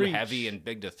little too Screech. heavy and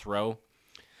big to throw.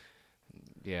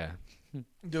 Yeah.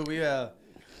 Dude,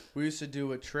 we used to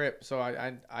do a trip. So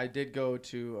I did go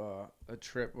to a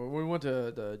trip. We went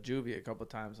to the juvie a couple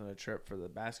times on a trip for the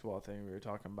basketball thing we were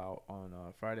talking about on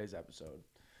Friday's episode.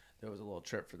 There was a little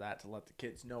trip for that to let the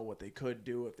kids know what they could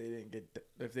do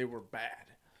if they were bad.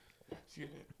 Excuse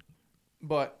me.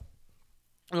 But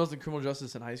I was in criminal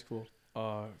justice in high school.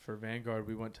 For Vanguard,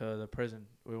 we went to the prison.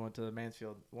 We went to the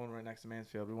Mansfield, one right next to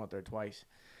Mansfield. We went there twice,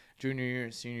 junior year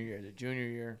and senior year. The junior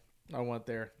year, I went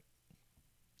there.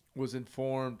 Was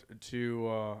informed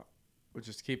to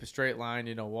just keep a straight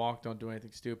line, walk, don't do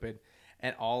anything stupid.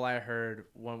 And all I heard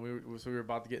when we were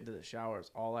about to get into the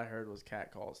showers, all I heard was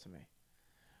cat calls to me.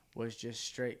 Was just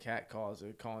straight cat calls. They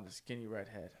were calling the skinny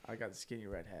redhead. I got the skinny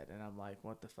redhead, and I'm like,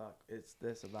 what the fuck is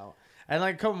this about? And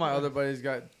like a couple of my other buddies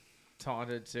got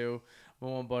taunted too. My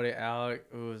one buddy Alec,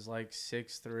 who was like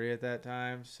 6'3" at that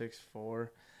time, 6'4".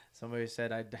 Somebody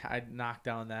said I'd knock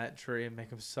down that tree and make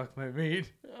him suck my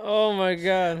meat. Oh my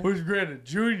god. Who's granted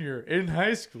junior in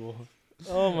high school.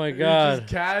 Oh my Just god.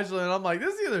 casually, and I'm like,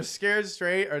 this is either scared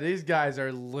straight or these guys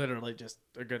are literally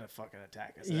they're gonna fucking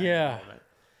attack us. At any Yeah. moment.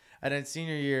 And then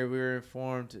senior year, we were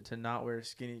informed to not wear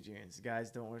skinny jeans.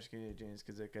 Guys don't wear skinny jeans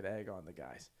because it could egg on the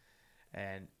guys.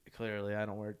 And clearly, I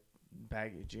don't wear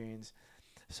baggy jeans.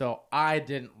 So I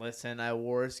didn't listen. I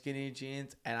wore skinny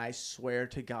jeans, and I swear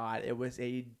to God, it was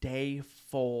a day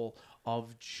full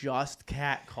of just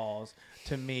cat calls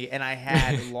to me. And I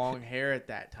had long hair at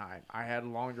that time. I had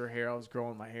longer hair. I was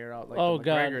growing my hair out like Oh, the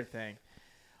God. McGregor thing.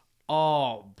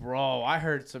 Oh, bro, I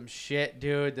heard some shit,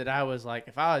 dude, that I was like,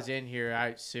 if I was in here,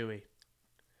 I'd suey.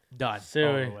 Done. Suey.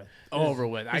 Over with. Over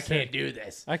with. I He said- can't do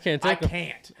this. I can't I take a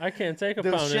can't. I can't take a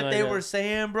The pounding shit like they that. were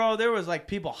saying, bro, there was like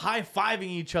people high-fiving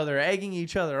each other, egging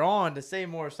each other on to say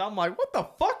more. So I'm like, what the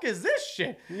fuck is this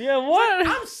shit? Yeah, what?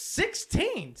 I'm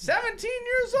 16, 17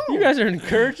 years old. You guys are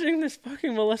encouraging this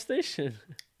fucking molestation.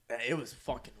 It was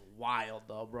fucking wild,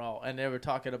 though, bro. And they were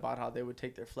talking about how they would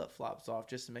take their flip-flops off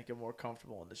just to make it more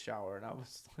comfortable in the shower. And I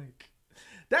was like,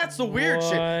 That's the weird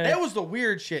shit. What? That was the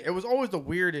weird shit. It was always the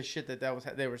weirdest shit that was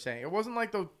they were saying. It wasn't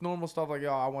like the normal stuff like, "Oh,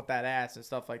 I want that ass" and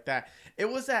stuff like that. It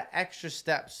was that extra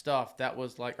step stuff that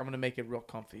was like, "I'm gonna make it real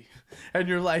comfy," and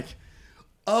you're like,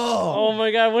 "Oh, Oh my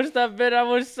God, what's that bit I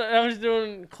was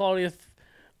doing? Claudius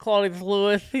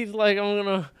Lewis. He's like, I'm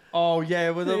gonna oh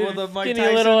yeah," with the Mike skinny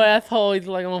Tyson. little asshole. He's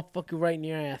like, I'm gonna fuck you right in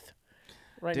your ass,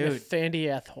 right in your Dude. sandy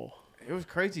asshole. It was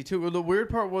crazy too. Well, the weird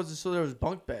part was so there was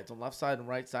bunk beds on left side and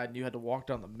right side, and you had to walk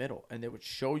down the middle, and they would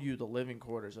show you the living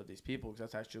quarters of these people because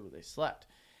that's actually where they slept.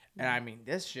 And I mean,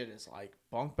 this shit is like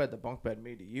bunk bed. The bunk bed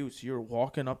made to you, so you're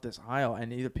walking up this aisle,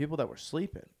 and either people that were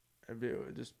sleeping,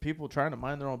 just people trying to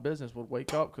mind their own business would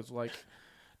wake up because like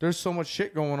there's so much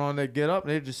shit going on. They get up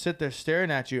and they just sit there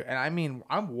staring at you. And I mean,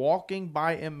 I'm walking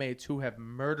by inmates who have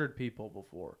murdered people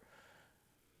before,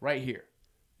 right here.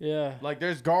 Yeah. Like,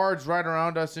 there's guards right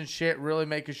around us and shit, really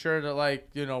making sure that, like,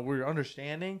 you know, we're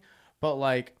understanding. But,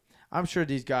 like, I'm sure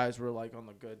these guys were, like, on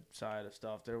the good side of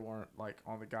stuff. They weren't, like,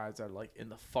 on the guys that are, like, in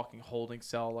the fucking holding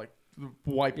cell, like,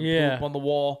 wiping poop on the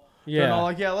wall. Yeah. They're not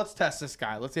like, yeah, let's test this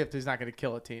guy. Let's see if he's not going to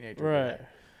kill a teenager. Right. Today.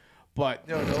 But,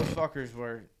 you know, those fuckers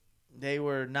they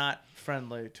were not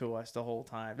friendly to us the whole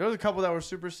time. There was a couple that were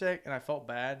super sick, and I felt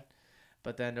bad.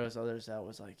 But then there was others that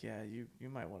was like, yeah, you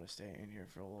might want to stay in here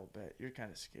for a little bit. You're kind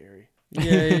of scary.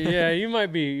 Yeah, you might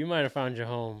have found your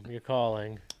home, your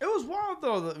calling. It was wild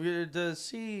though to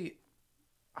see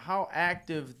how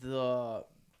active the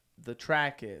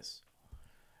track is.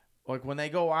 Like when they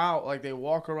go out, like they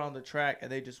walk around the track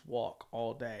and they just walk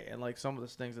all day. And like some of the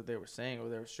things that they were saying,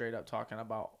 where they were straight up talking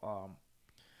about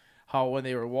how when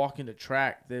they were walking the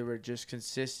track, they were just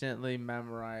consistently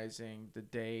memorizing the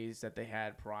days that they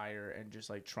had prior and just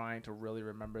like trying to really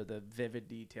remember the vivid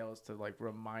details to like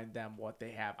remind them what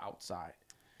they have outside.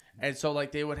 And so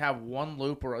like they would have one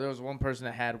loop, or there was one person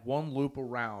that had one loop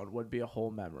around would be a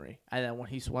whole memory. And then when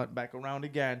he went back around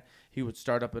again, he would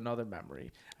start up another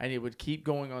memory. And he would keep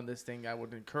going on this thing. I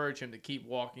would encourage him to keep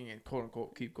walking and quote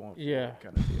unquote keep going. Yeah.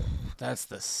 Kind of deal. That's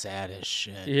the saddest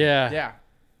shit. Yeah. Yeah.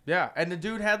 Yeah, and the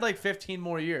dude had like 15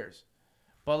 more years,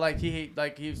 but like he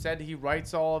said he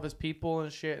writes all of his people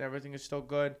and shit, and everything is still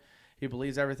good. He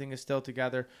believes everything is still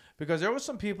together because there was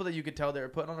some people that you could tell they were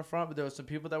putting on the front, but there was some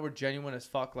people that were genuine as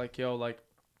fuck. Like, yo, like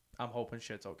I'm hoping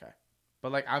shit's okay,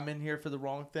 but like I'm in here for the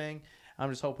wrong thing. I'm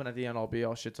just hoping at the end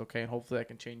all shit's okay, and hopefully I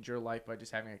can change your life by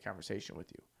just having a conversation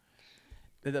with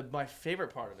you. My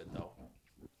favorite part of it though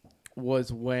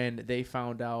was when they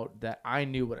found out that I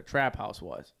knew what a trap house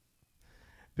was.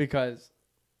 Because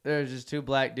there's just two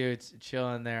black dudes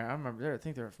chilling there. I remember, I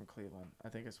think they were from Cleveland. I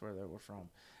think it's where they were from.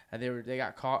 And they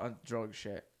got caught on drug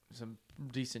shit, some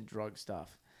decent drug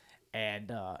stuff.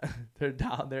 And they're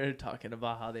down there talking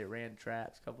about how they ran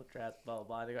traps, couple traps, blah, blah,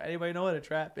 blah. They go, anybody know what a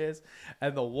trap is?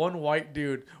 And the one white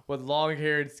dude with long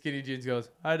hair and skinny jeans goes,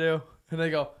 I do. And they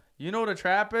go, you know what a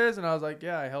trap is? And I was like,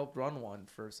 yeah, I helped run one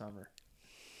for a summer.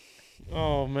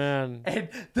 Oh man. And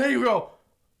they go,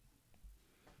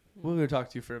 we're going to talk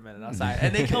to you for a minute outside.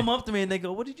 And they come up to me and they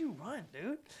go, what did you run,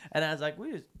 dude? And I was like,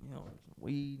 we just,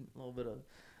 weed, a little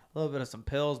bit of some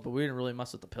pills, but we didn't really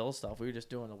mess with the pill stuff. We were just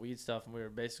doing the weed stuff, and we were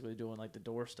basically doing like the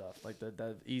door stuff, like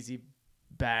the easy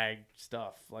bag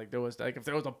stuff. Like there was like if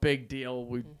there was a big deal,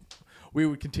 we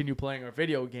would continue playing our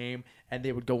video game, and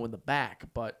they would go in the back.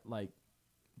 But like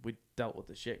we dealt with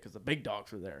the shit because the big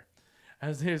dogs were there.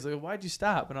 And he was like, why'd you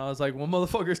stop? And I was like, well,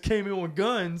 motherfuckers came in with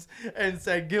guns and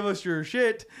said, give us your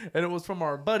shit. And it was from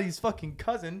our buddy's fucking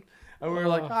cousin. And we were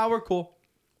like, we're cool.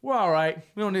 We're all right.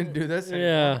 We don't need to do this anymore.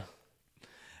 Yeah.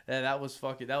 And that was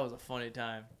a funny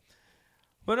time.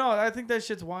 But no, I think that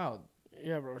shit's wild.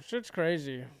 Yeah, bro. Shit's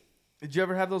crazy. Did you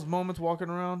ever have those moments walking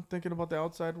around thinking about the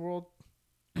outside world?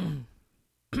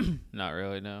 Not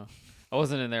really, no. I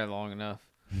wasn't in there long enough.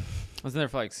 I was in there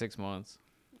for like 6 months.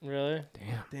 Really?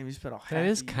 Damn, you spent a half That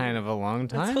is a kind year. of a long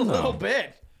time, That's a though. little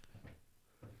bit.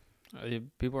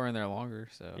 People are in there longer,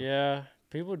 so. Yeah.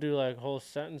 People do like whole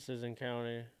sentences in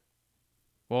county.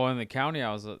 Well, in the county,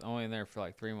 I was only in there for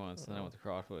like 3 months, and then I went to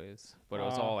Crossways. But it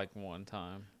was Oh. all like one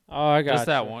time. Oh, I got Just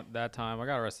you. that time. I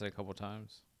got arrested a couple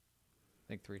times. I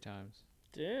think 3 times.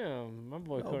 Damn, my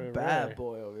boy Oh, Cody bad Ray.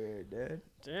 boy over here, dude.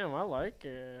 Damn, I like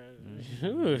it. Mhm.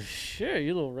 Ooh, shit,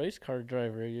 you little race car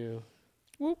driver, you.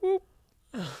 Whoop whoop.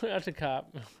 That's a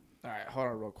cop. All right, hold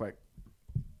on real quick.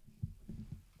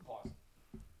 Pause.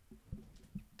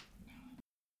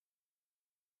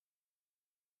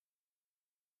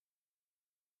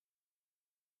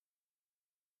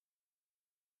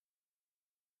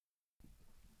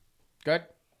 Good.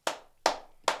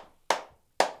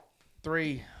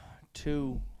 3,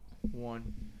 2,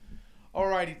 1.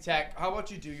 Alrighty, Tech. How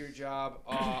about you do your job?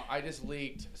 I just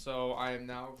leaked, so I am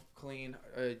now clean.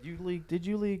 You leaked? Did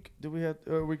you leak? Did we have?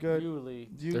 Are we good? You leak.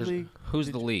 You leak?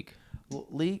 Who's the leak?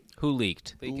 Leak? Who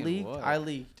leaked? Leaked? what? I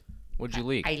leaked. What'd you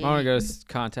leak? I want to go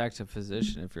contact a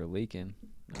physician if you're leaking.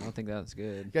 I don't think that's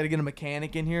good. Got to get a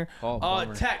mechanic in here. Call a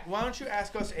plumber. Tech, why don't you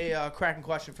ask us a cracking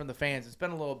question from the fans? It's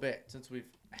been a little bit since we've.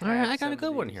 All right, I got some a of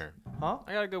good one these. here. Huh?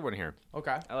 I got a good one here.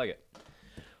 Okay. I like it.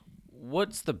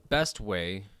 What's the best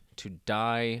way to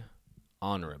die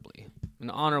honorably? An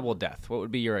honorable death. What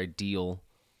would be your ideal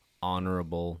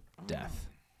honorable death?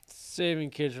 Saving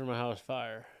kids from a house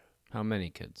fire. How many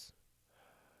kids?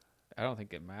 I don't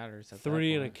think it matters. At that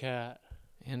 3 and a point. cat.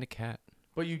 And a cat.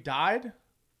 But you died?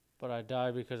 But I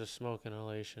died because of smoke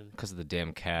inhalation. Because of the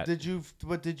damn cat. Did you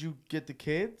get the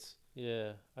kids?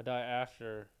 Yeah, I died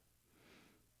after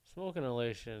smoke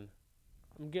inhalation.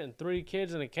 I'm getting 3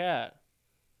 kids and a cat.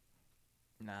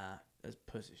 Nah, that's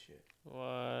pussy shit.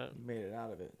 What? You made it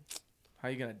out of it. How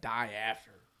you gonna die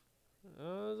after?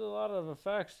 There's a lot of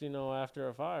effects, after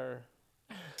a fire.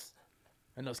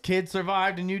 And those kids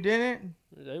survived and you didn't?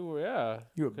 They were, yeah.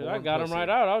 You were 'Cause born I got them pussy. right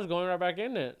out. I was going right back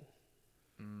in it.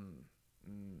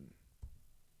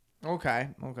 Okay.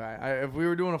 If we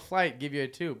were doing a flight, give you a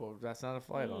 2, but that's not a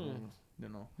flight.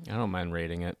 I don't mind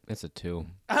rating it. It's a 2.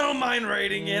 I don't mind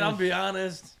rating it. I'll be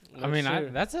honest. I mean,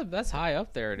 Let's see. that's high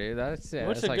up there, dude. That's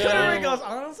What's that's a like good There he animal- goes.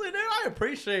 Honestly, dude, I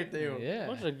appreciate you. yeah.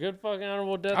 What's a good fucking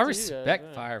honorable death? I to you guys, respect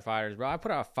man? firefighters, bro. I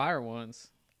put out a fire once.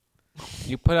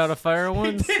 You put out a fire He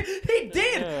once? did.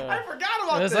 Yeah. I forgot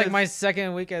about It was this. like my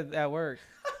second week at work.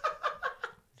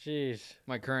 Jeez,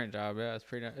 My current job, yeah,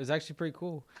 it was actually pretty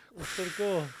cool. that's pretty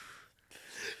cool.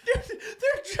 Dude,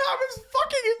 their job is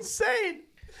fucking insane.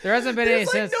 There hasn't been any There's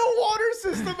like since. no water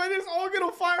system, and they just all get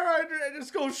a fire hydrant and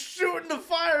just go shooting the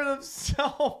fire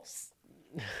themselves.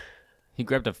 He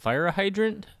grabbed a fire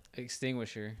hydrant?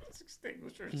 Extinguisher. It's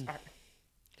extinguishers.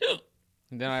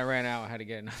 And then I ran out. I had to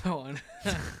get another one.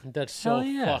 That's so Hell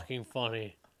yeah. fucking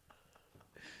funny.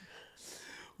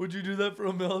 Would you do that for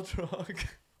a mail truck?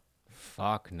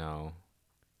 Fuck no.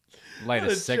 Light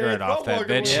What a a cigarette chance. off I'll that walk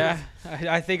away. bitch. Yeah,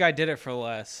 I think I did it for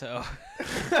less. So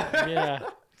Yeah.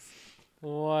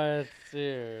 What,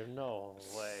 dude? No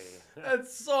way.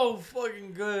 That's so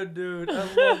fucking good, dude.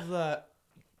 I love that.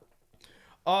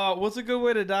 What's a good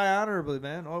way to die honorably,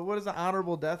 man? Or what is an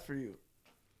honorable death for you?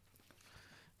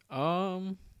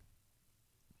 I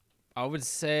would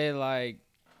say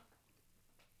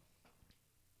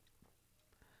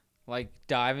like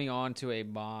diving onto a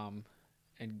bomb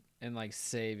and like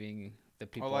saving the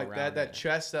people Or like around that it.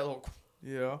 chest, that little,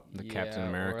 yeah. The Yeah, Captain or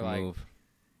America like- move.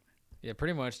 Yeah,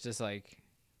 pretty much just like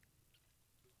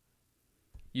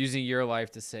using your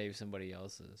life to save somebody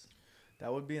else's.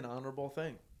 That would be an honorable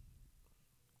thing.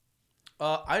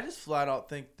 I just flat out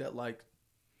think that, like,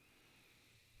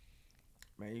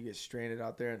 man, you get stranded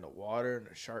out there in the water and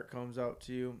a shark comes out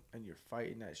to you and you're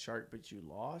fighting that shark, but you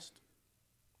lost.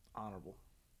 Honorable.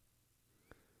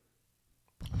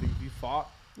 I think if you fought.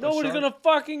 a Nobody's shark- gonna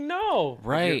fucking know.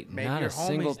 Right. maybe Not your a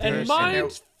single homies did. person. And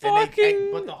mine's And they-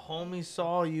 fucking. but the homies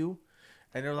saw you,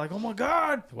 and they're like, "Oh my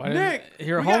God, Nick,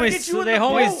 Your we gotta homies, get you in they the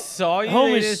homies boat." saw you.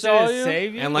 Homies they just saw didn't you?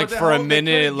 save you. And like But for a they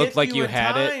minute, it couldn't looked get like to you in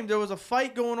had it. time. There was a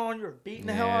fight going on. You were beating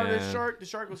the hell out of this Yeah. shark. The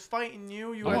shark was fighting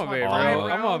you. You I'm guys gonna be fought real.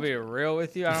 5 I'm gonna rounds. be real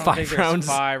with you. I don't 5 think rounds.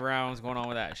 there's 5 rounds going on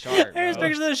with that shark. There's bro.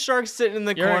 pictures of the shark sitting in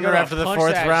the You're corner gonna after the punch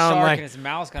 4th that round. shark Like, and his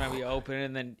mouth's gonna be open,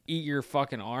 and then eat your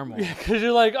fucking arm off. Because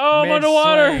you're like, oh, I'm Mid-swing.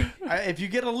 underwater. If you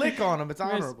get a lick on them, it's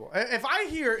honorable. If I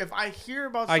hear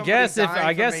about I somebody guess if- dying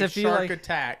I guess from a if you, shark like-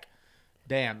 attack,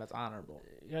 damn, that's honorable.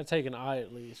 You gotta take an eye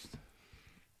at least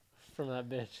from that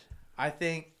bitch. I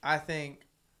think.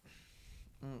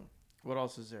 What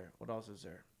else is there?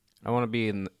 I want to be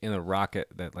in a rocket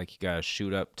that like you gotta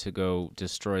shoot up to go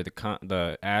destroy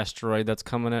the asteroid that's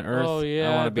coming at Earth. Oh, yeah,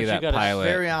 I want to but be you that gotta- pilot.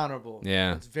 Very honorable.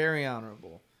 Yeah. It's very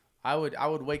honorable. I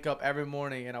would wake up every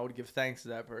morning and I would give thanks to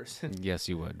that person. Yes,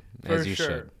 you would, For as you sure.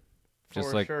 should. Just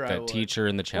For like sure I that would. teacher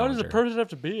in the Why Challenger. does the person have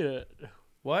to be it?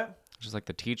 What? Just like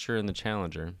the teacher in the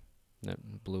Challenger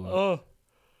that blew up. Oh,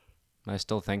 I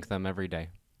still thank them every day.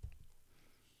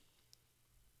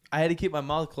 I had to keep my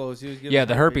mouth closed. He was giving Yeah, me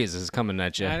the herpes is coming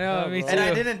at you. I know, Oh, me bro. too. And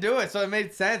I didn't do it, so it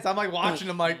made sense. I'm like watching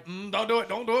him, like, don't do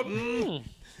it.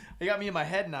 He got me in my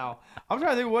head now. I'm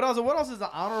trying to think what else is an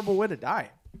honorable way to die.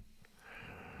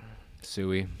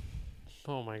 Suey.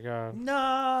 oh my god.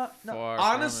 Nah, Far from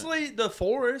honestly, the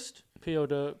forest,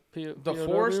 The the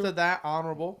forest of that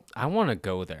honorable. I want to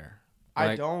go there. I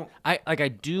Like, don't. I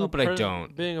do, but I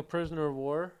don't. Being a prisoner of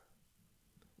war.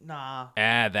 Nah.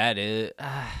 That is.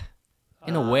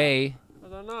 In a way.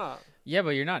 How's that not? Yeah,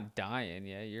 but you're not dying.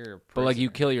 Yeah, you're. A But like you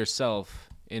prisoner. kill yourself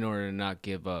in order to not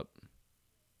give up.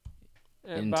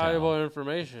 And Intel. valuable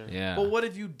information. Yeah. But what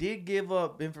if you did give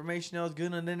up information that was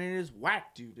good and then it just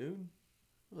whacked you, dude?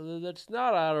 Well, then that's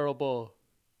not honorable.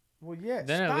 Well, yeah.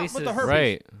 Then at Stop least with the it's-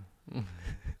 herpes. Right.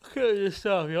 Can't just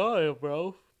stop yawning,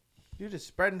 bro. You're just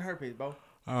spreading herpes, bro.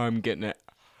 I'm getting it.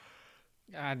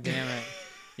 God damn it.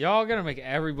 Y'all gonna make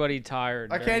everybody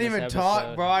tired. I during can't this even talk,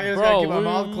 episode. bro. I just Bro, gotta keep my what do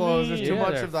mouth you closed. There's mean? too Yeah,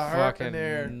 much they're of the herp in fucking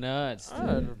there. nuts, I dude.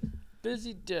 had a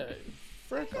busy day.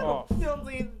 Frick off. Dude, Me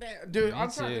I'm trying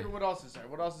to too. think of what else is there.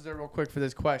 What else is there real quick for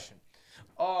this question?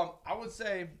 I would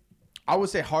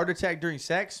say heart attack during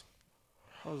sex.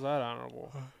 How's that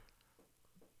honorable?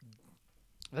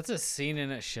 That's a scene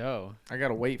in a show. I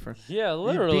gotta wait for Yeah,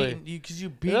 literally. because you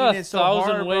There beating are it so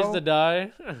 1,000 hard, ways bro. to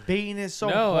die. Beating it so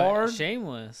no, hard.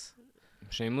 Shameless.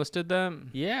 Shameless did that.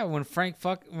 Yeah, when Frank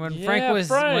Yeah, when he Frank.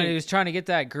 was trying to get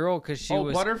that girl because she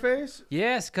was Butterface.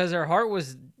 yes, because her heart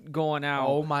was going out.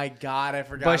 Oh my god, I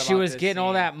forgot. but she about was this getting all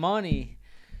scene. that money,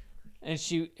 and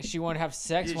she wanted to have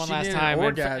sex Yeah, one she last needed an time,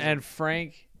 orgasm. and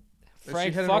Frank But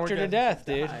she had an fucked her to orgasm, death,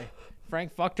 she dude. died.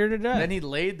 Frank fucked her to death. Then he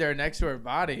laid there next to her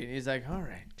body, and he's like, "All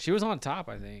right." She was on top,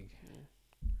 I think.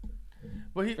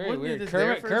 But he Very wasn't he weird. just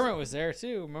there Kermit was there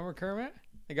too. Remember Kermit,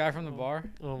 the guy from the bar?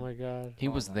 Oh my god. He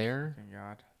was there. Thank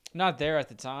God. Not there at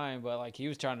the time, but like he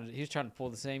was trying to pull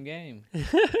the same game.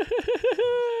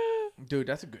 Dude,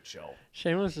 that's a good show.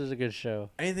 Shameless is a good show.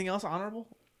 Anything else honorable?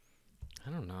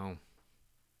 I don't know.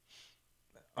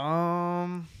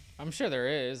 I'm sure there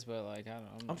is, but like I don't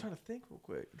know. I'm trying to think real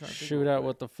quick. Shoot out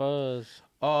with the fuzz.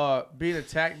 Being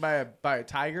attacked by a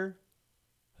tiger.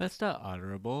 That's not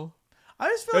honorable. I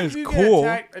just feel like That's if you cool.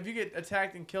 get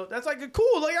attacked and killed, that's like a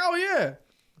cool. Like, oh yeah.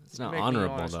 It's not Make me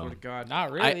honorable yawn, I swear though. to God.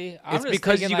 Not really. I'm It's just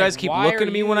because thinking, you guys like, keep why looking are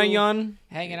at me when I you yawn.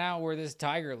 hanging out where this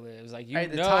tiger lives. Like you Hey,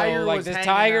 the know, tiger like was this hanging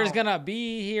tiger's out. gonna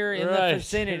be here in Right, the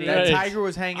vicinity. That right. tiger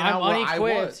was hanging I'm out where I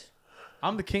unequipped. was.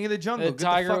 I'm the king of the jungle. The Get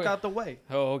tiger- the fuck out the way.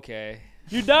 Oh, okay.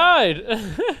 You died.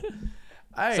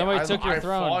 Hey, Somebody took your I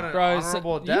throne, fought an bro.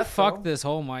 honorable You death, fucked though. this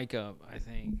whole mic up. I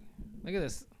think. Look at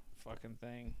this fucking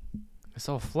thing. It's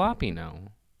all floppy now.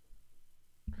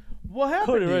 What happened?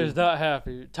 Cody to you? Ray's not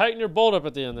happy. Tighten your bolt up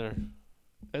at the end there.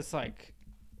 It's like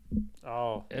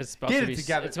Oh. it's about Get to it be.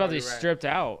 together, It's about to be Cody Ray. stripped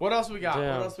out. What else we got?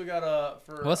 Damn. What else we got?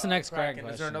 For What's the next Kraken? Kraken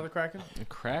Is there question? another Kraken? A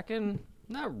Kraken?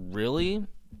 Not really.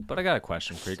 But I got a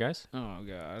question for you guys. Oh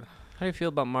god. How do you feel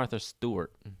about Martha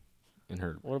Stewart and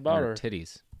her, What about and her?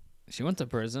 titties? She went to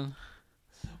prison.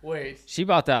 Wait, She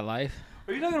bought that life.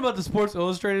 are you talking about the Sports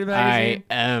Illustrated I magazine?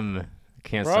 am.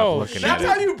 Can't Bro, stop looking That's at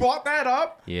how it. you brought that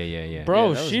up. Yeah. Bro,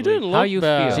 Yeah, that was she weak. didn't look How you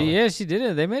bad. feel? She did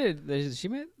it. They made it. They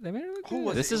made it look Who good.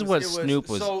 was This it? is It what was- Snoop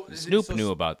was. so- Snoop so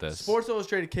knew about this. Sports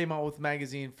Illustrated came out with a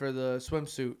magazine for the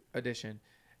swimsuit edition,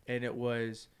 and it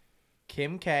was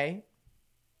Kim K.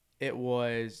 It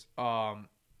was God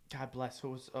bless,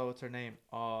 who was what's her name?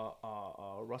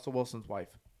 Russell Wilson's wife.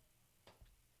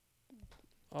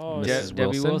 Oh, Mrs. yeah.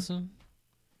 Debbie Wilson? Wilson.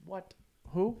 What?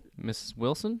 Who? Mrs.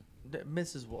 Wilson?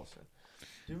 Mrs. Wilson.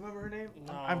 Do you remember her name?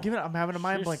 No. I'm having a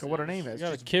mind She's- blank of what her name she is. got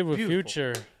a She's kid with beautiful.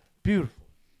 future.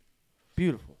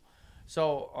 Beautiful.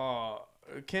 So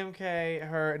Kim K,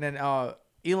 her, and then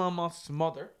Elon Musk's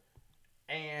mother,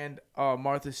 and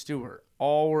Martha Stewart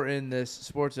all were in this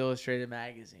Sports Illustrated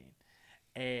magazine,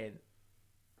 and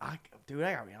I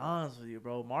gotta be honest with you,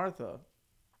 bro, Martha.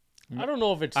 I don't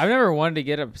know if it's. I've never wanted to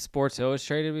get a Sports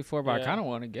Illustrated before, but I Yeah. kind of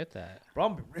want to get that. Bro,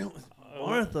 I'm be real with you,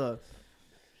 Martha.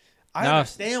 I No,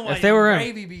 understand why if they were in-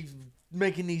 Gravy be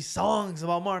making these songs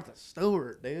about Martha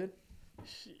Stewart, dude.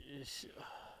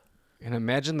 And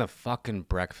imagine the fucking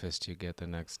breakfast you get the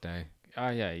next day.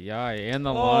 Yeah, and the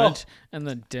Oh. lunch and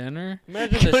the dinner.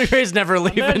 Imagine the, Ray's never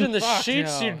leaving. imagine the Fuck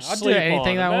sheets no. you'd I'll do sleep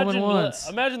anything on. that woman Imagine wants.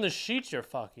 Imagine the sheets you're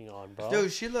fucking on, bro.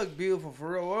 Dude, she looked beautiful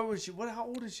for real. What was she? How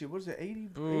old is she? What is it? 80?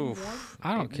 81?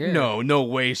 I don't care. No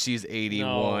way she's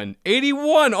 81.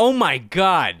 81? Oh my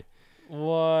god.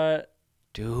 What?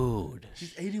 Dude.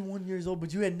 She's 81 years old,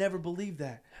 but you had never believed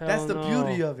that. Hell That's the no.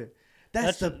 beauty of it.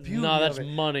 That's the beauty No, that's of it.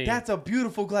 money. That's a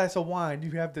beautiful glass of wine.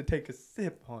 You have to take a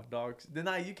sip on, dogs.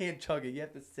 You can't chug it. You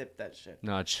have to sip that shit.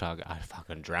 No, chug. I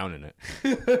fucking drown in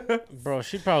it. Bro,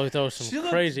 she probably throws some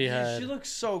crazy head. She looks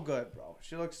so good, bro.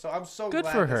 She looks so. I'm so Good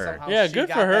glad for that her. somehow Yeah, she good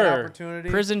got for that her. opportunity.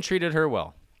 Prison treated her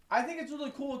well. I think it's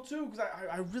really cool too because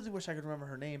I really wish I could remember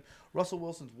her name. Russell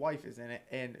Wilson's wife is in it,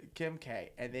 and Kim K,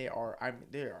 and they are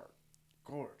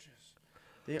gorgeous.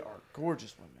 They are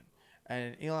gorgeous women,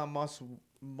 and Elon Musk's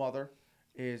mother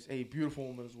is a beautiful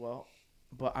woman as well.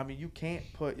 But I mean, you can't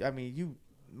put.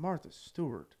 Martha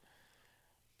Stewart,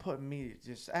 put me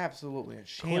just absolutely in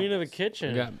shambles. Queen of the We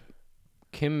kitchen. got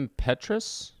Kim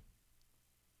Petras.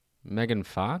 Megan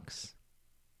Fox.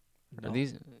 No. Are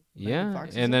these? Megan Yeah, Fox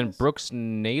is and in then this? Brooks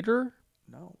Nader,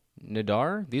 No.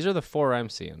 Nadar. These are the 4 I'm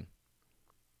seeing.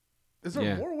 Is there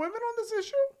Yeah. more women on this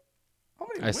issue? How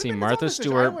many I see women is Martha on this issue?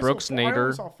 I Stewart, only saw Brooks four. I only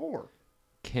Nader. saw 4.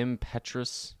 Kim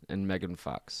Petras, and Megan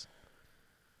Fox.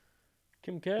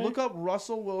 Kim K. Look up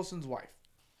Russell Wilson's wife.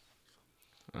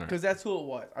 All right. Because that's who it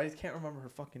was. I just can't remember her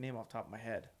fucking name off the top of my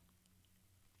head.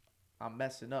 I'm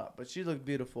messing up. But she looked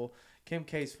beautiful. Kim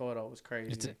K's photo was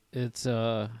crazy. It's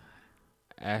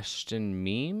Ashton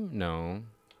Meme? No.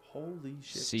 Holy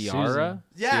shit. Ciara?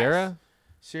 Yes. Sierra?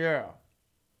 Sierra.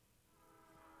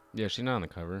 Yeah, she's not on the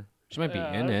cover. She might be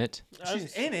Yeah, in it.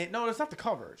 She's in it. No, that's not the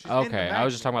cover. She's in the Okay, I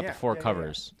was just talking about magazine. the 4 Yeah.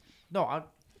 covers. No, I...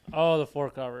 Oh, the 4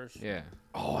 covers. Yeah.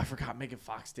 Oh, I forgot Megan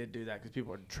Fox did do that because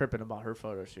people were tripping about her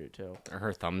photo shoot, too. Are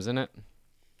her thumbs in it?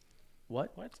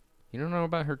 What? What? You don't know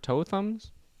about her toe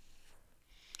thumbs?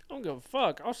 I don't give a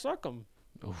fuck. I'll suck them.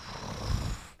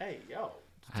 Hey, yo.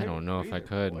 I don't know if I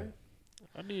could.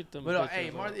 I need them. But bitches hey,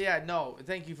 up. Martha, yeah, no,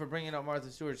 thank you for bringing up Martha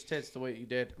Stewart's tits the way you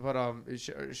did. But it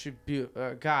should be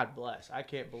God bless. I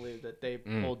can't believe that they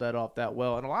pulled that off that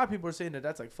well. And a lot of people are saying that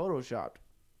that's like photoshopped.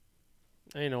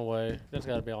 Ain't no way. That's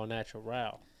got to be all natural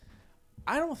route.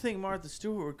 I don't think Martha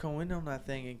Stewart would go in on that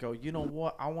thing and go, you know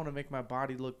what? I want to make my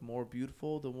body look more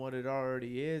beautiful than what it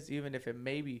already is, even if it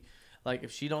maybe. Like,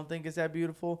 if she don't think it's that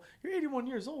beautiful, you're 81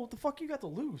 years old. What the fuck you got to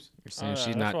lose? You're saying she's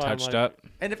that's not why I'm touched like- up?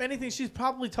 And if anything, she's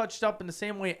probably touched up in the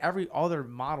same way every other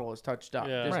model is touched up.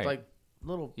 Yeah. Just Right. like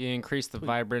little. You increase the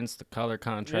vibrance, the color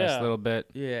contrast Yeah. a little bit.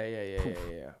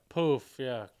 Yeah. Poof.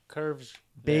 Yeah. Curves.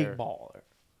 Big there. baller.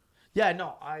 Yeah,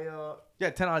 no,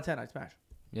 10 out of 10, I smash.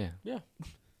 Yeah. Yeah.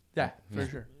 Yeah, for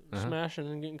sure. Uh-huh. Smashing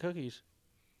and getting cookies.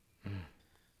 Dude,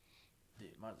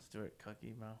 Martha Stewart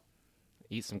cookie, bro.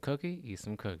 Eat some cookie, eat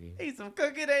some cookie. Eat some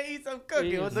cookie, they eat some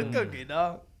cookie. What's a cookie,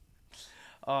 dog?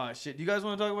 Oh, shit. You guys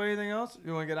want to talk about anything else?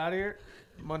 You want to get out of here?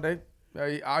 Monday?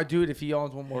 I do it if he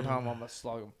yawns one more time. I'm going to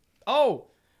slug him. Oh!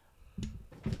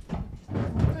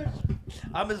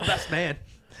 I'm his best man.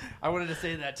 I wanted to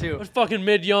say that, too. What's fucking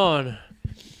mid yawn?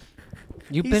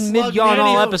 You've He been slugged mid yawn me all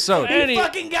anyway. episode. Any- He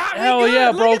fucking got me Hell good. yeah,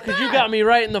 Look bro, at because you that. got me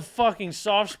right in the fucking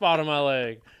soft spot of my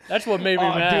leg. That's what made me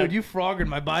Oh, mad. dude, you froggered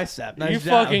my bicep. Nice You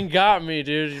job. fucking got me,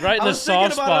 dude. Right in I the was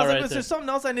thinking soft about it. I spot was like, right was there. there something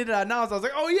else I needed to announce? I was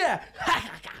like, oh, yeah.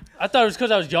 I thought it was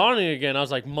because I was yawning again. I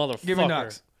was like, motherfucker. Give me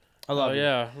nuts. I Oh, love you.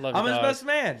 yeah. Love I'm you, his dog. best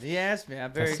man. He asked me.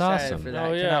 I'm very That's excited awesome. for that.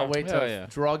 Oh, yeah. Cannot wait to Hell yeah.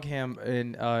 drug him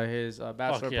in his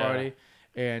bachelor yeah. party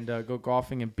and go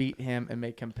golfing and beat him and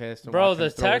make him pissed. And Bro, watch him the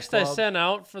throw his text I clubs. sent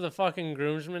out for the fucking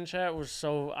groomsman chat was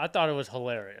so... I thought it was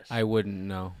hilarious. I wouldn't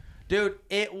know. Dude,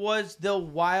 it was the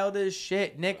wildest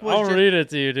shit. Nick was I'll just... read it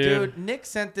to you, dude. Dude, Nick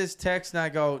sent this text and I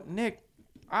go, Nick,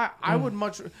 I would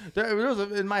much...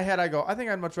 in my head, I go, I think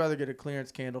I'd much rather get a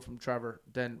clearance candle from Trevor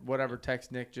than whatever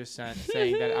text Nick just sent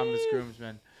saying that I'm his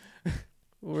groomsman.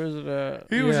 Where is it at?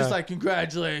 He was Yeah. just like,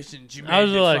 congratulations, you I made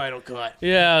was the like- final cut.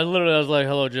 Yeah, literally, I was like,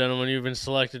 hello, gentlemen. You've been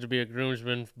selected to be a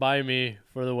groomsman by me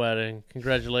for the wedding.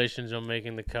 Congratulations on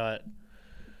making the cut.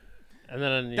 And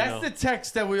then, you That's know... the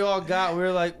text that we all got. We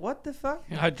were like, what the fuck?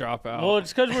 I drop out. Well,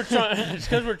 it's because we're trying. It's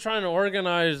because we're trying to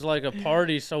organize like a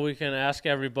party so we can ask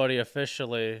everybody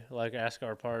officially, like ask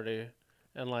our party,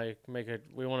 and like make it.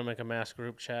 We want to make a mass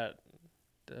group chat,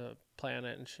 to plan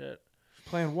it and shit.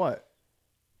 Playing what?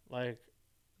 Like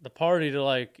the party to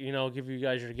like give you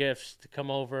guys your gifts to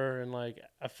come over and like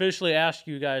officially ask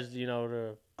you guys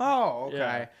to. Oh, okay.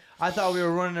 Yeah. I thought we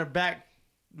were running it back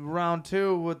round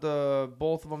 2 with the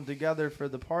both of them together for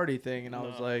the party thing, and I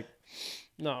was No. like,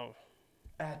 No,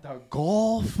 at the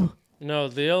golf? no.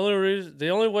 The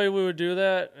only way we would do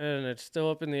that, and it's still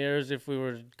up in the air, is if we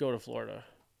were to go to Florida.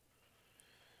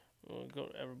 We want to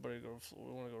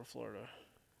go to Florida.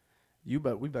 We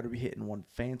better be hitting one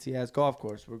fancy ass golf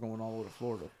course. We're going all over to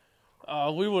Florida.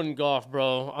 We wouldn't golf,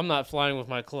 bro. I'm not flying with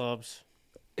my clubs.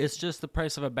 It's just the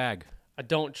price of a bag. I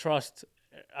don't trust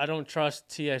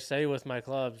TSA with my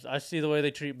clubs. I see the way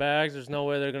they treat bags. There's no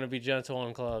way they're going to be gentle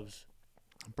on clubs.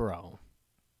 Bro.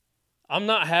 I'm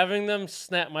not having them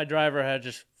snap my driver head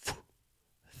just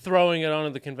throwing it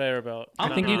onto the conveyor belt.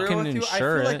 I think you real can with I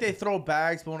insure feel like it. they throw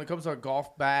bags, but when it comes to a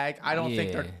golf bag, I don't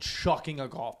think they're Yeah. chucking a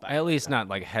golf bag. At least not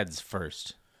like heads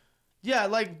first. Yeah,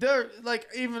 like they're like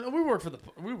even we work for the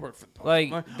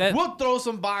Like, that- we'll throw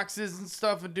some boxes and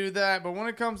stuff and do that, but when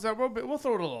it comes to we'll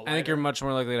throw it a little. I think lighter. you're much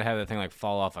more likely to have that thing like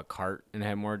fall off a cart and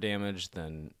have more damage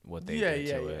than what they did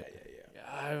to it.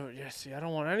 See, I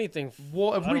don't want anything.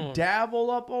 Well, if I we don't-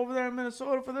 dabble up over there in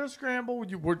Minnesota for their scramble,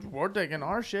 we're taking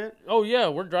our shit. Oh yeah,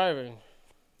 we're driving.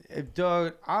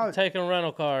 Doug, Taking a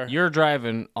rental car. You're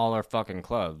driving all our fucking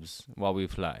clubs while we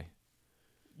fly.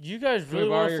 You guys Can we really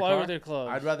borrow want to your fly car? with your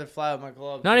clubs? I'd rather fly with my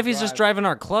clubs. Not than if he's just drive driving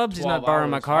our clubs. He's not 12 borrowing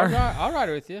my hours. car. I'll ride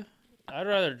with you. I'd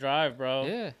rather drive, bro.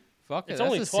 Yeah. Fuck it. It's that's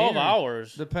only the 12 scenery.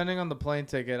 hours. Depending on the plane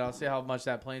ticket, I'll see how much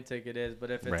that plane ticket is.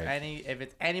 But if it's Right. if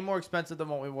it's any more expensive than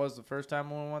what it was the first time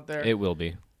when we went there, It will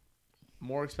be.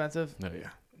 more expensive, Oh yeah.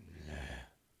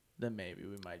 then maybe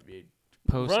we might be.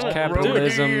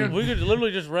 Post-capitalism. Dude, we could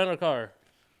literally just rent a car.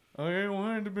 I ain't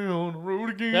wanting to be on the road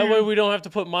again. That way we don't have to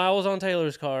put miles on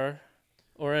Taylor's car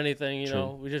or anything, you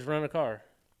know. We just rent a car.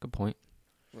 Good point.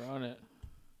 Run it.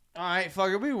 All right,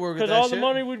 fuck it, we work with Because that all shit. the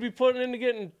money we'd be putting into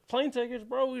getting plane tickets,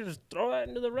 bro, we just throw that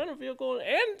into the rental vehicle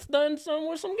and then some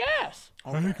with some gas.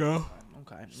 There you go.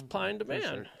 Okay. Supply and For demand.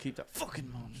 sure. Keep that fucking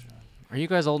monster. Are you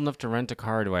guys old enough to rent a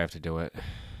car? Or do I have to do it?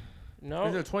 No,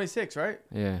 You're 26, right?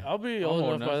 Yeah. I'll be I'm old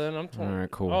old enough by enough. then. I'm 20. All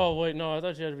right, cool. Oh, wait, no, I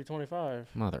thought you had to be 25.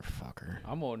 Motherfucker.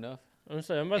 I'm old enough. I'm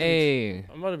saying, I'm about Hey.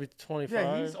 to be 25.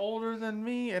 Yeah, he's older than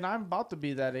me, and I'm about to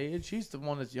be that age. He's the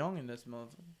one that's young in this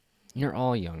month. You're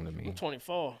all young to I'm me.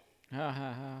 24. Ha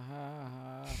ha ha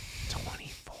ha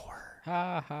 24.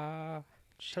 ha ha.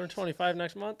 Turn 25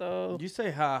 next month, though. You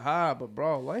say ha ha, but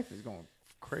bro, life is going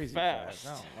crazy Fast.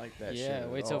 fast. I don't like that shit. Yeah, at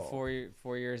wait till all.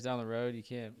 4 years down the road, you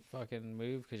can't fucking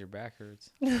move because your back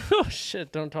hurts. Oh,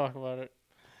 shit, don't talk about it.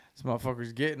 This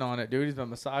motherfucker's getting on it, dude. He's been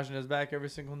massaging his back every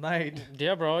single night.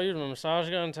 Yeah, bro, you have a massage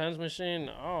gun, TENS machine.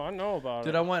 Oh, I know about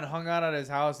Dude, it. I went and hung out at his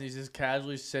house, and he's just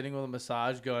casually sitting with a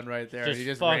massage gun right there. Just and he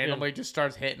just fucking- randomly just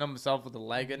starts hitting himself with a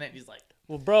leg in it. And he's like,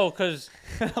 Well, bro, because,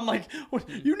 I'm like, what,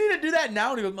 you need to do that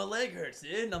now. And he goes, my leg hurts,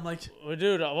 dude. And I'm like, well,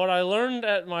 dude, what I learned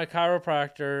at my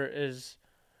chiropractor is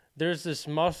there's this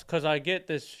muscle, because I get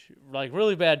this, like,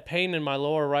 really bad pain in my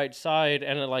lower right side,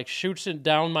 and it, like, shoots it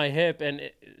down my hip, and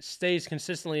it stays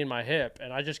consistently in my hip,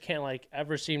 and I just can't, like,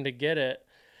 ever seem to get it.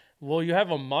 Well, you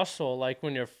have a muscle, like,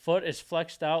 when your foot is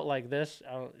flexed out like this,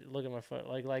 look at my foot,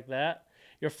 like that,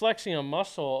 you're flexing a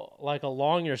muscle, like,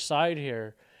 along your side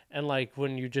here, and, like,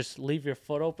 when you just leave your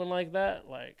foot open like that,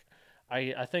 like,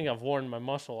 I think I've worn my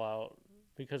muscle out,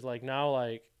 because, like, now,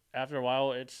 like, after a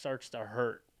while, it starts to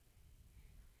hurt.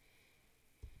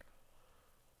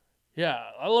 Yeah,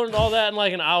 I learned all that in,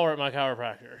 like, an hour at my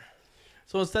chiropractor.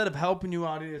 so instead of helping you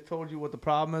out, he just told you what the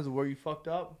problem is, where you fucked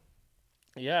up.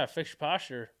 Yeah, fix your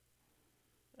posture.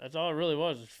 That's all it really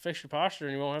was. Fix your posture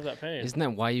and you won't have that pain. Isn't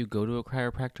that why you go to a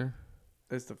chiropractor?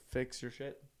 Is to fix your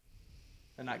shit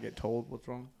and not get told what's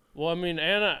wrong. Well, I mean,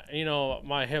 Anna, you know,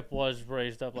 my hip was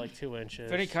raised up like 2 inches.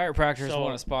 If any chiropractors So-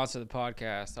 want to sponsor the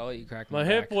podcast, I'll let you crack My my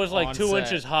hip back was like on 2 set.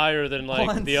 inches higher than like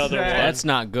On the other set. one. That's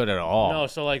not good at all. No,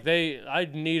 so like I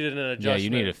needed an yeah, adjustment. you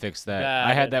need to fix that. bad.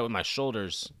 I had that with my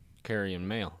shoulders carrying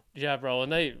mail. Yeah, bro,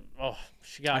 and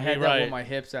she got I me had that right. with my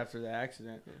hips after the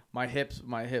accident. My hips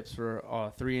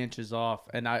were 3 inches off,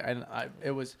 and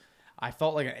I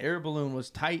felt like an air balloon was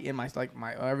tight in my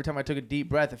every time I took a deep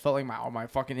breath, it felt like my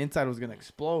fucking inside was gonna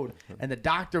explode. And the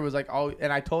doctor was like, oh,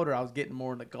 and I told her I was getting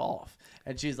more into golf,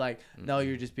 and she's like, no,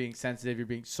 you're just being sensitive, you're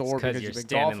being sore Because because you're you've been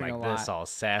standing golfing like a lot. this, all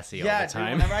sassy Yeah, all the time.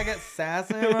 dude, whenever I get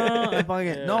sassy, bro, I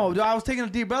fucking, no, dude, I was taking a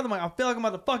deep breath. I'm like, I feel like I'm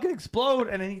about to fucking explode.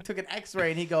 And then he took an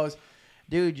X-ray and he goes,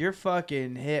 dude, your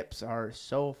fucking hips are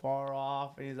so far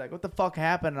off. And he's like, what the fuck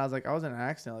happened? And I was like, I was in an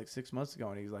accident like 6 months ago.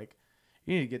 And he's like,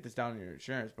 you need to get this down in your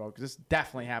insurance, bro, because this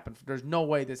definitely happened. There's no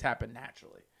way this happened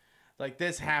naturally. Like,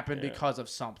 this happened because of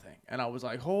something. And I was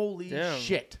like, holy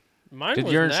shit. Mine Did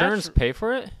was your insurance pay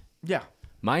for it? Yeah.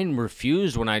 Mine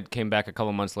refused when I came back a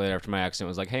couple months later after my accident. It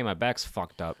was like, hey, my back's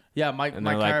fucked up. Yeah, my And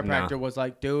they're like, chiropractor nah. was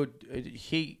like, dude,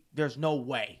 there's no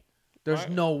way. There's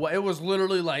no way. It was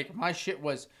literally like, my shit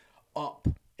was up.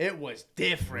 It was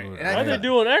different. And Why I are they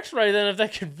doing X-ray then if they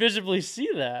could visibly see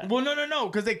that? Well, no,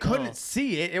 because they couldn't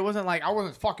see it. It wasn't like I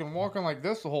wasn't fucking walking like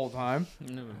this the whole time.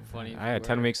 Funny. I had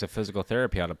 10 weeks of physical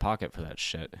therapy out of pocket for that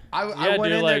shit. I Yeah, went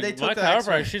dude, in like there. They my took the chiropractor,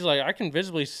 X-ray. she's like, I can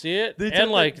visibly see it, They took and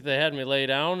the- like they had me lay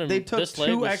down, and They took this leg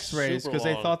 2 was X-rays super because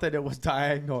they long. thought that it was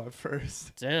diagonal at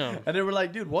first, Damn. and they were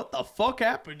like, "Dude, what the fuck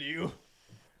happened to you?"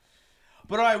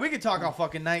 But all right, we can talk all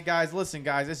fucking night, guys. Listen,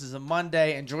 guys, this is a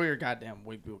Monday. Enjoy your goddamn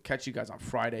week. We'll catch you guys on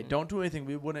Friday. Don't do anything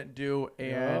we wouldn't do,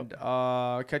 and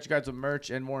catch you guys with merch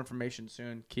and more information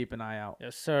soon. Keep an eye out.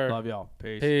 Yes, sir. Love y'all.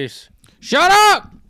 Peace. Peace. Shut up!